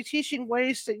 I'm going to be teaching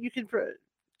ways that you can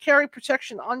carry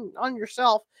protection on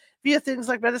yourself via things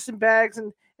like medicine bags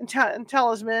and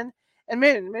talisman, and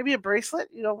maybe a bracelet,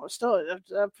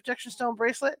 a protection stone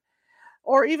bracelet,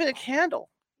 or even a candle.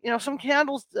 Some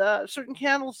candles, certain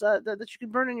candles that you can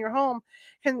burn in your home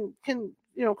can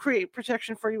create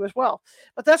protection for you as well.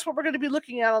 But that's what we're going to be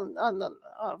looking at on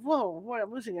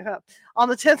I'm losing it up, on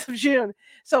the 10th of June.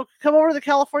 So come over to the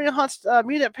California Haunts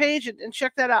meetup page and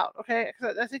check that out. Okay,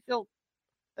 I think you'll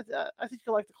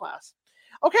like the class.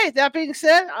 Okay, that being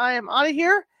said, I am out of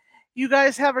here. You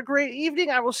guys have a great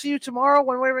evening. I will see you tomorrow,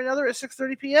 one way or another, at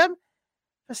 6:30 p.m.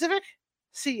 Pacific.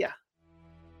 See ya.